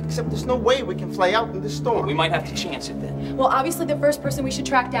idea, except there's no way we can fly out in this storm. We might have to chance it then. Well, obviously the first person we should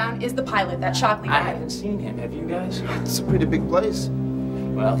track down is the pilot, that Shockley guy. I haven't seen him, have you guys? It's a pretty big place.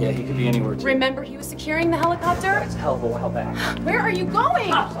 Well, yeah, he could be anywhere too. Remember he was securing the helicopter? That's a hell of a while back. Where are you going?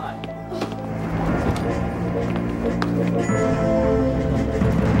 Topside.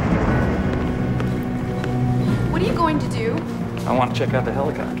 What are you going to do? I want to check out the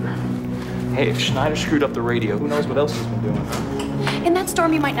helicopter. Hey, if Schneider screwed up the radio, who knows what else he's been doing, huh? In that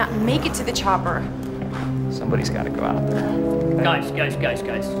storm, you might not make it to the chopper. Somebody's got to go out there. Guys.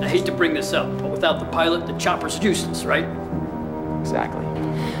 I hate to bring this up, but without the pilot, the chopper's useless, right? Exactly.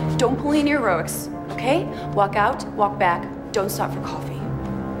 Don't pull any heroics, okay? Walk out, walk back. Don't stop for coffee.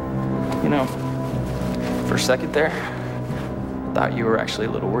 For a second there, I thought you were actually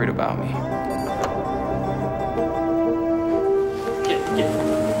a little worried about me. Get.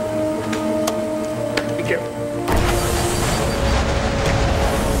 Be careful.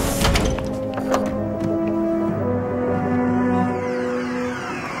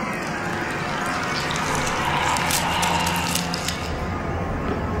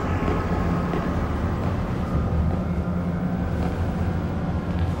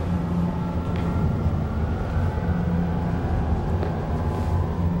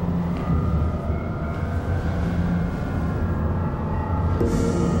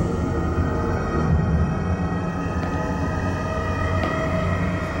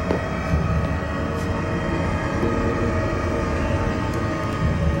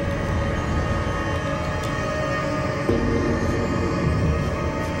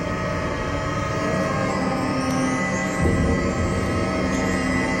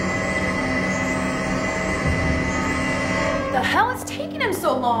 been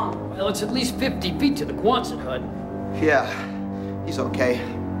so long? Well, it's at least 50 feet to the Quonset hut. Yeah, he's okay.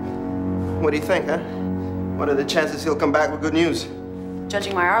 What do you think, huh? What are the chances he'll come back with good news?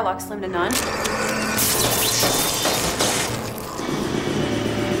 Judging by our luck, slim to none.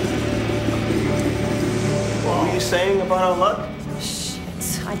 What were you saying about our luck?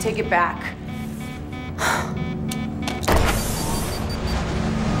 Shit, I take it back.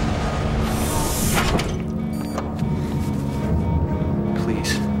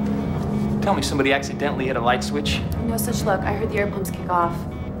 Please. Tell me somebody accidentally hit a light switch. No such luck. I heard the air pumps kick off.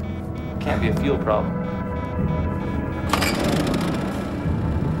 Can't be a fuel problem.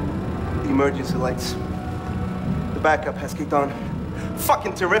 The emergency lights. The backup has kicked on.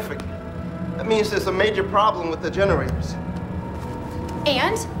 Fucking terrific. That means there's a major problem with the generators.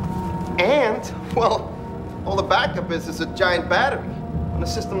 And? And, well, all the backup is a giant battery. On a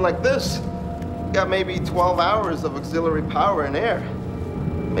system like this, you got maybe 12 hours of auxiliary power and air.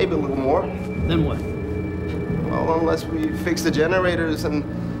 Maybe a little more. Then what? Well, unless we fix the generators and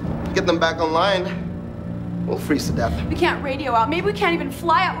get them back online, we'll freeze to death. We can't radio out. Maybe we can't even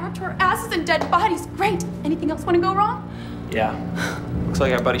fly out. We're up to our asses in dead bodies. Great. Anything else want to go wrong? Yeah. Looks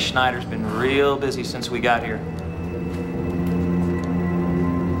like our buddy Schneider's been real busy since we got here.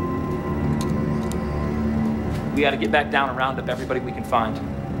 We gotta get back down and round up everybody we can find.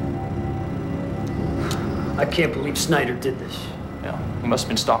 I can't believe Snyder did this. Yeah, he must have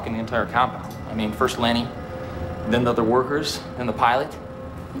been stalking the entire compound. I mean, first Lenny, then the other workers, then the pilot.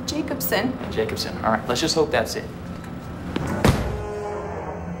 Jacobson. Jacobson. All right, let's just hope that's it.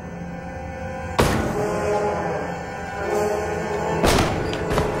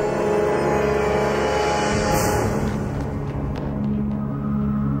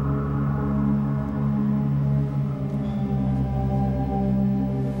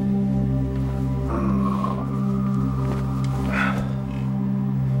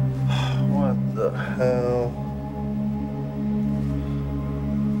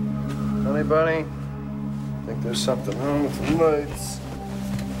 Anybody? Think there's something wrong with the lights?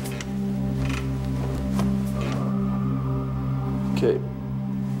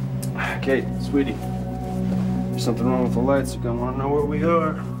 Kate, sweetie. There's something wrong with the lights. You're gonna wanna know where we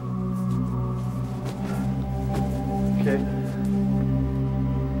are. Kate.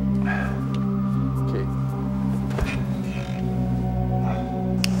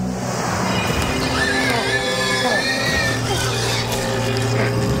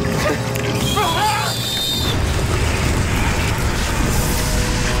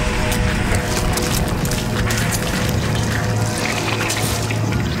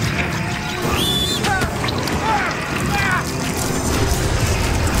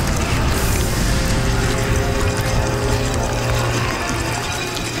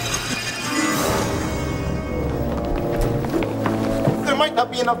 Not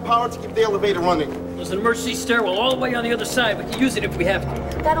be enough power to keep the elevator running. There's an emergency stairwell all the way on the other side. We can use it if we have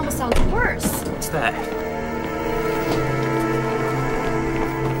to. That almost sounds worse. What's that?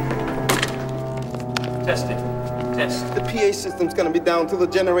 Test it. Test. The PA system's gonna be down till the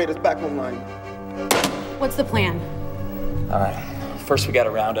generator's back online. What's the plan? All right. First, we gotta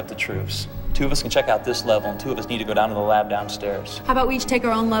round up the troops. 2 of us can check out this level, and 2 of us need to go down to the lab downstairs. How about we each take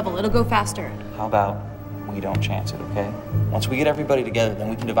our own level? It'll go faster. How about we don't chance it, okay? Once we get everybody together, then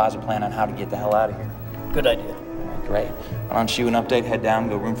we can devise a plan on how to get the hell out of here. Good idea. All right, great. Why don't you an update, head down,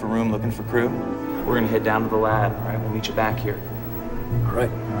 go room for room looking for crew. We're gonna head down to the lab, all right? We'll meet you back here. All right.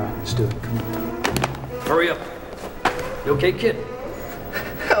 All right, let's do it. Come on. Hurry up. You okay, kid?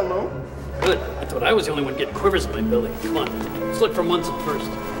 Hell no. Good. I thought I was the only one getting quivers in my belly. Come on. Let's look for Munson first.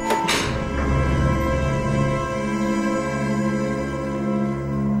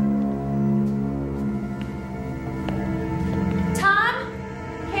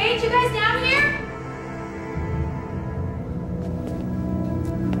 You guys down here?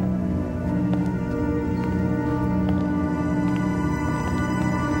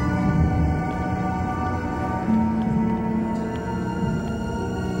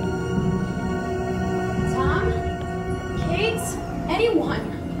 Tom? Kate? Anyone?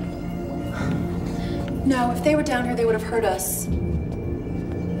 No, if they were down here, they would have heard us.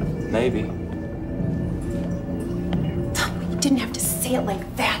 Maybe. You didn't have to say it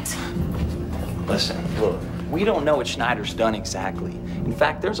like that. Listen, look, we don't know what Schneider's done exactly. In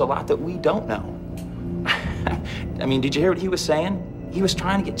fact, there's a lot that we don't know. I mean, did you hear what he was saying? He was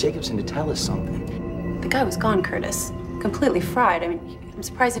trying to get Jacobson to tell us something. The guy was gone, Curtis. Completely fried. I mean, I'm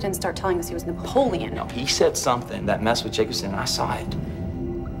surprised he didn't start telling us he was Napoleon. No, he said something that messed with Jacobson, and I saw it.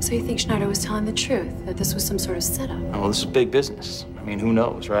 So you think Schneider was telling the truth? That this was some sort of setup? Oh, well, this is big business. I mean, who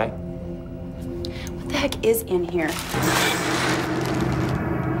knows, right? What the heck is in here?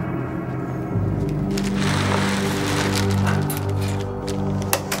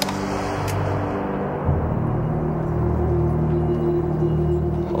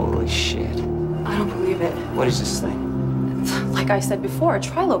 said before, a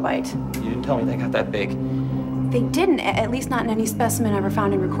trilobite. You didn't tell me they got that big. They didn't, at least not in any specimen ever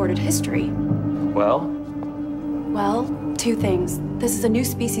found in recorded history. Well? Well, two things. This is a new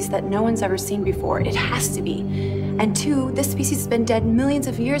species that no one's ever seen before. It has to be. And two, this species has been dead millions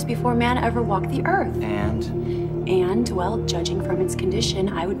of years before man ever walked the Earth. And, well, judging from its condition,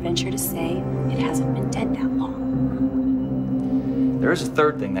 I would venture to say it hasn't been dead that long. There is a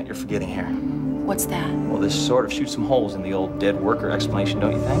third thing that you're forgetting here. What's that? Well, this sort of shoots some holes in the old dead worker explanation,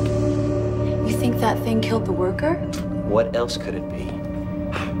 don't you think? You think that thing killed the worker? What else could it be?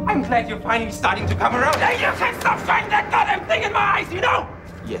 I'm glad you're finally starting to come around. Hey, you can't stop shining that goddamn thing in my eyes, you know?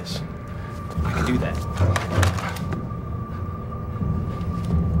 Yes, I can do that.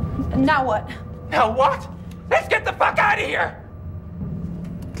 Now what? Now what? Let's get the fuck out of here!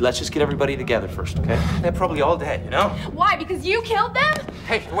 Let's just get everybody together first, okay? They're probably all dead, you know? Why? Because you killed them?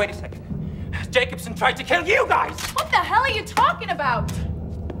 Hey, wait a second. Jacobson tried to kill you guys! What the hell are you talking about?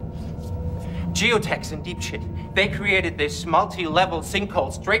 Geotechs and deep shit. They created this multi-level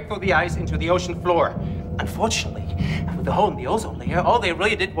sinkhole straight through the ice into the ocean floor. Unfortunately, with the hole in the ozone layer, all they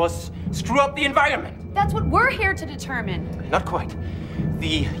really did was screw up the environment. That's what we're here to determine. Not quite.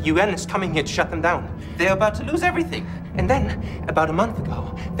 The UN is coming here to shut them down. They're about to lose everything. And then, about a month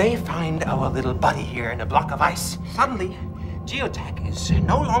ago, they find our little buddy here in a block of ice. Suddenly, Geotech is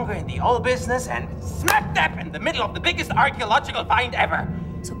no longer in the oil business and smack dab in the middle of the biggest archaeological find ever.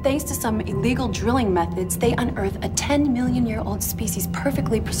 So thanks to some illegal drilling methods, they unearth a 10-million-year-old species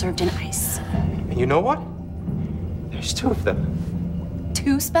perfectly preserved in ice. And you know what? There's two of them.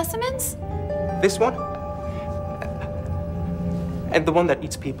 2 specimens? This one, and the one that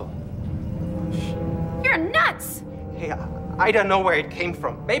eats people. You're nuts! Hey, I don't know where it came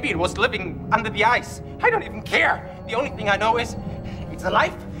from. Maybe it was living under the ice. I don't even care. The only thing I know is it's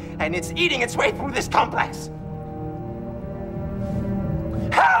alive, and it's eating its way through this complex.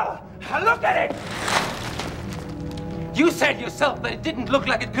 Hell! Look at it! You said yourself that it didn't look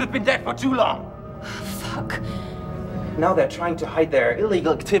like it could have been dead for too long. Fuck. Now they're trying to hide their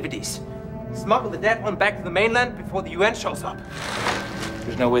illegal activities. Smuggle the dead one back to the mainland before the UN shows up.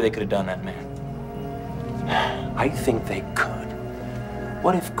 There's no way they could have done that, man. I think they could.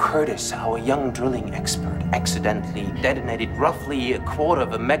 What if Curtis, our young drilling expert, accidentally detonated roughly 1/4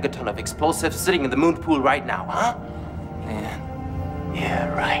 of a megaton of explosives sitting in the moon pool right now, huh?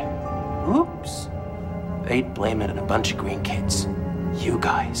 Yeah, right. Oops. They'd blame it on a bunch of green kids. You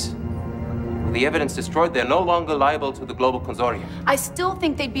guys. With the evidence destroyed, they're no longer liable to the global consortium. I still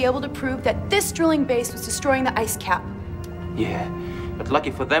think they'd be able to prove that this drilling base was destroying the ice cap. Yeah, but lucky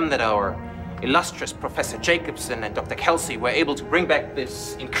for them that our illustrious Professor Jacobson and Dr. Kelsey were able to bring back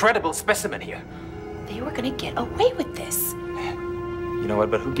this incredible specimen here. They were gonna get away with this. You know what,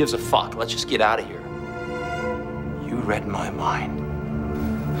 but who gives a fuck? Let's just get out of here. You read my mind.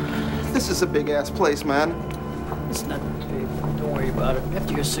 This is a big-ass place, man. It's not big. Don't worry about it.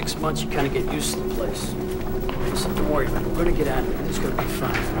 After your 6 months, you kind of get used to the place. Listen, don't worry, man. We're going to get out of here. It's going to be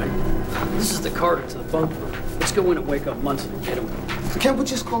fine, right? This is the corridor to the bunk room. Let's go in and wake up Munson and get him. Can't we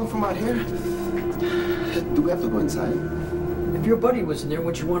just call him from out here? Do we have to go inside? If your buddy was in there,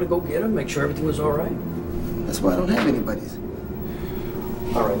 would you want to go get him? Make sure everything was all right? That's why I don't have any buddies.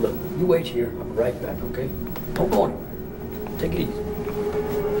 All right, look. You wait here. I'll be right back, okay? Don't go anywhere. Take it easy.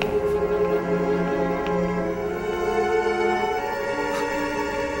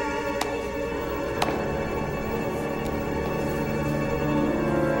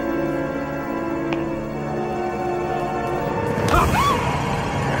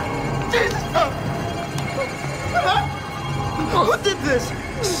 Who did this?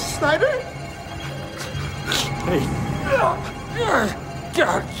 Snyder? Hey.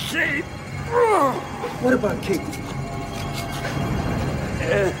 God, Kate. What about Kate?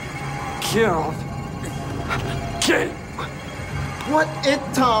 Killed. Kate. What it,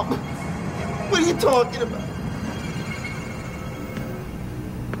 Tom? What are you talking about?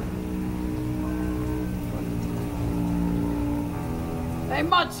 Hey,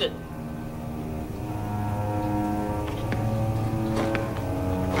 Munson!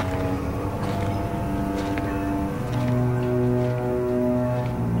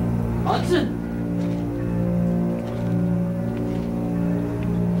 Munson!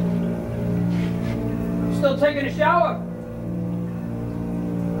 Still taking a shower?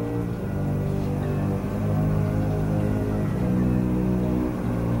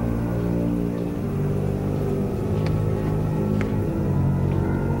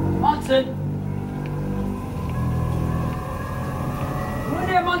 Munson! You in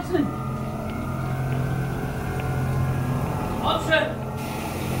there, Munson? Munson!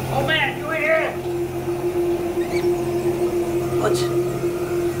 Oh man, you in here? Munson!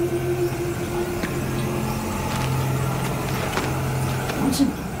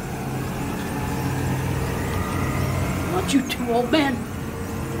 You two old men.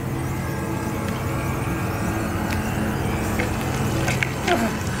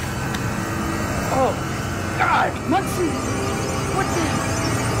 Oh, God! Munson! What the...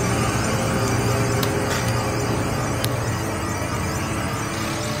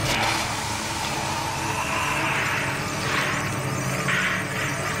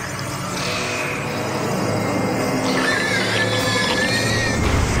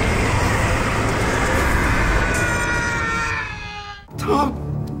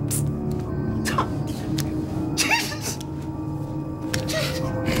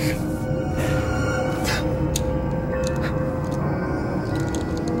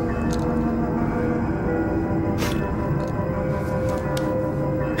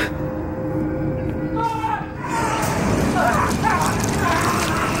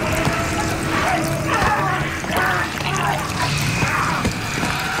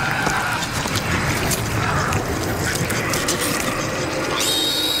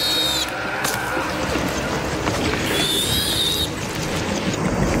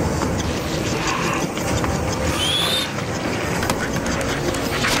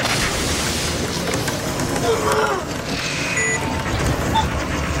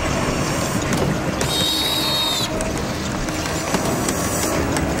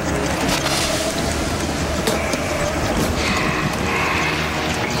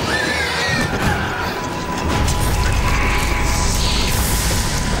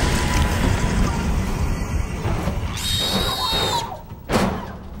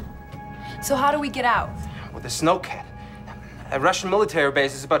 So how do we get out? With a snowcat. A Russian military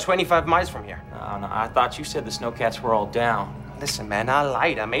base is about 25 miles from here. No, I thought you said the snowcats were all down. Listen, man, I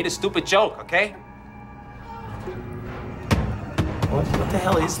lied. I made a stupid joke, okay? What the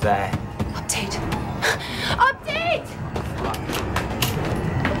hell is that? Update. Update!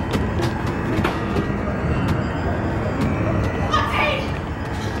 Update!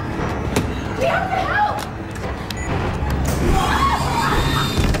 We have to help!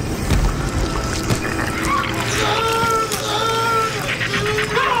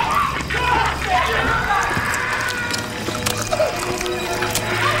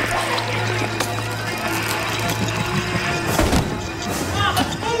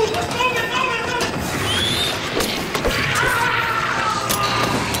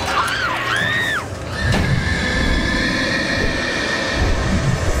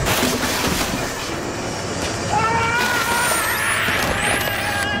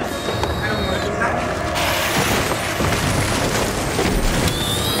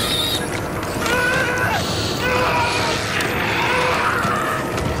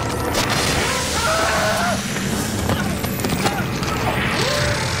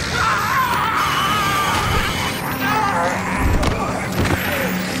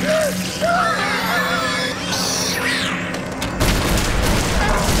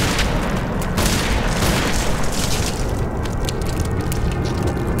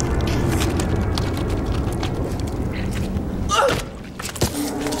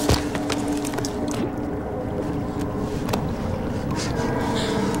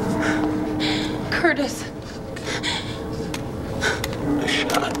 Curtis. A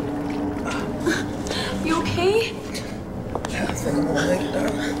shot. You okay? Yeah, I think I'm all right,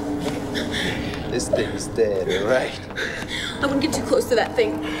 darling. This thing's dead, all right? I wouldn't get too close to that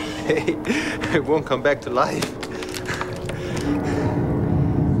thing. Hey, it won't come back to life.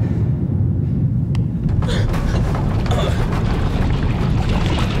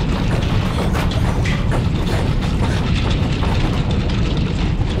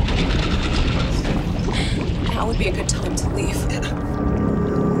 Now would be a good time to leave.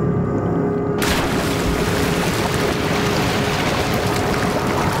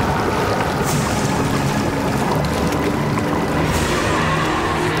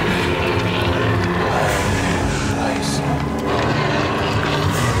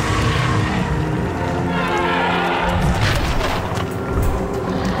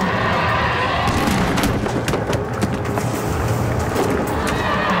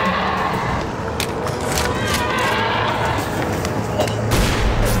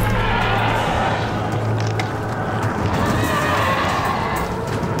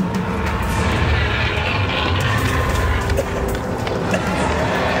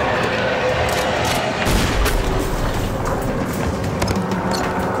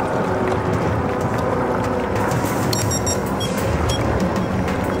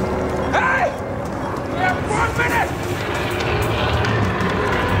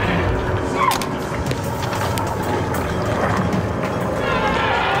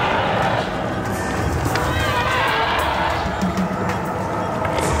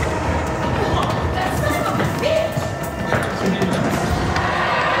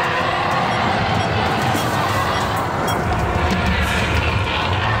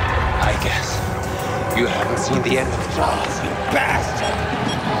 You haven't seen the end of Jaws, you bastard!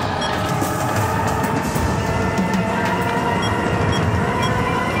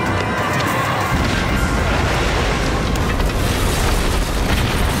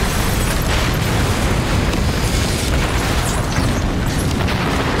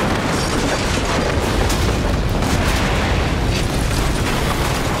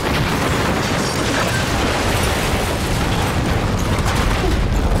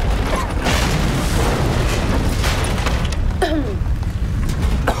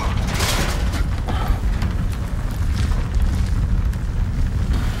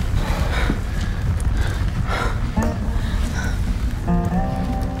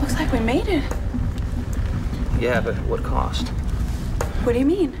 Yeah, but at what cost? What do you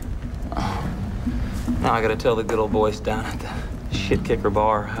mean? Now I gotta tell the good old boys down at the shit kicker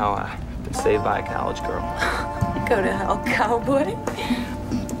bar how I've been saved by a college girl. Go to hell, cowboy.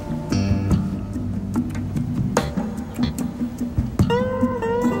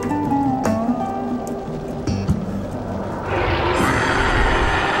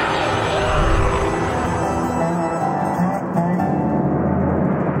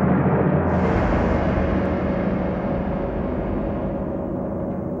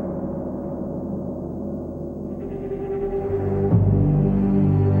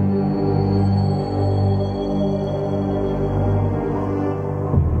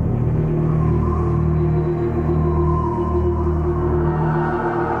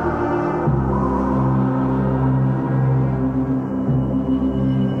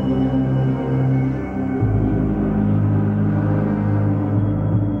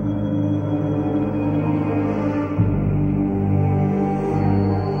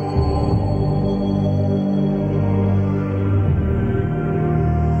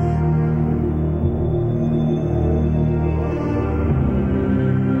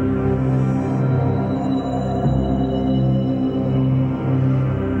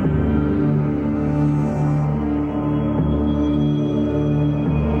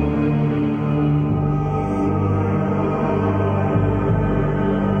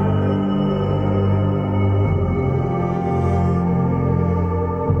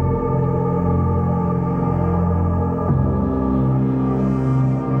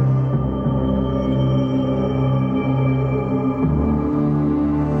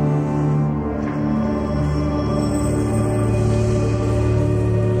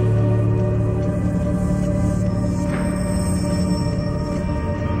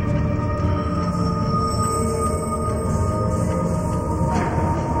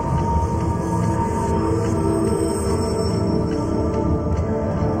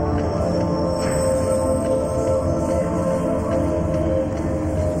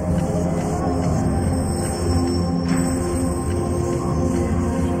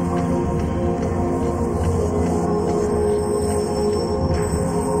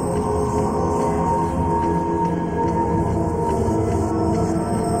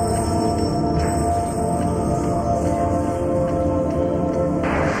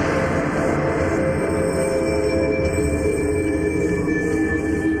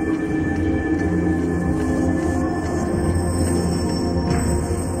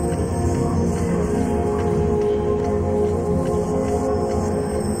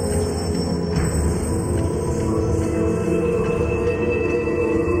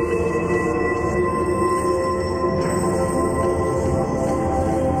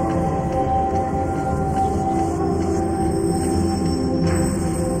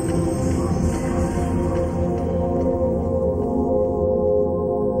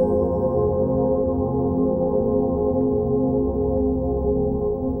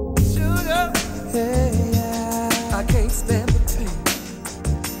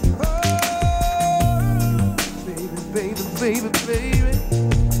 baby, baby.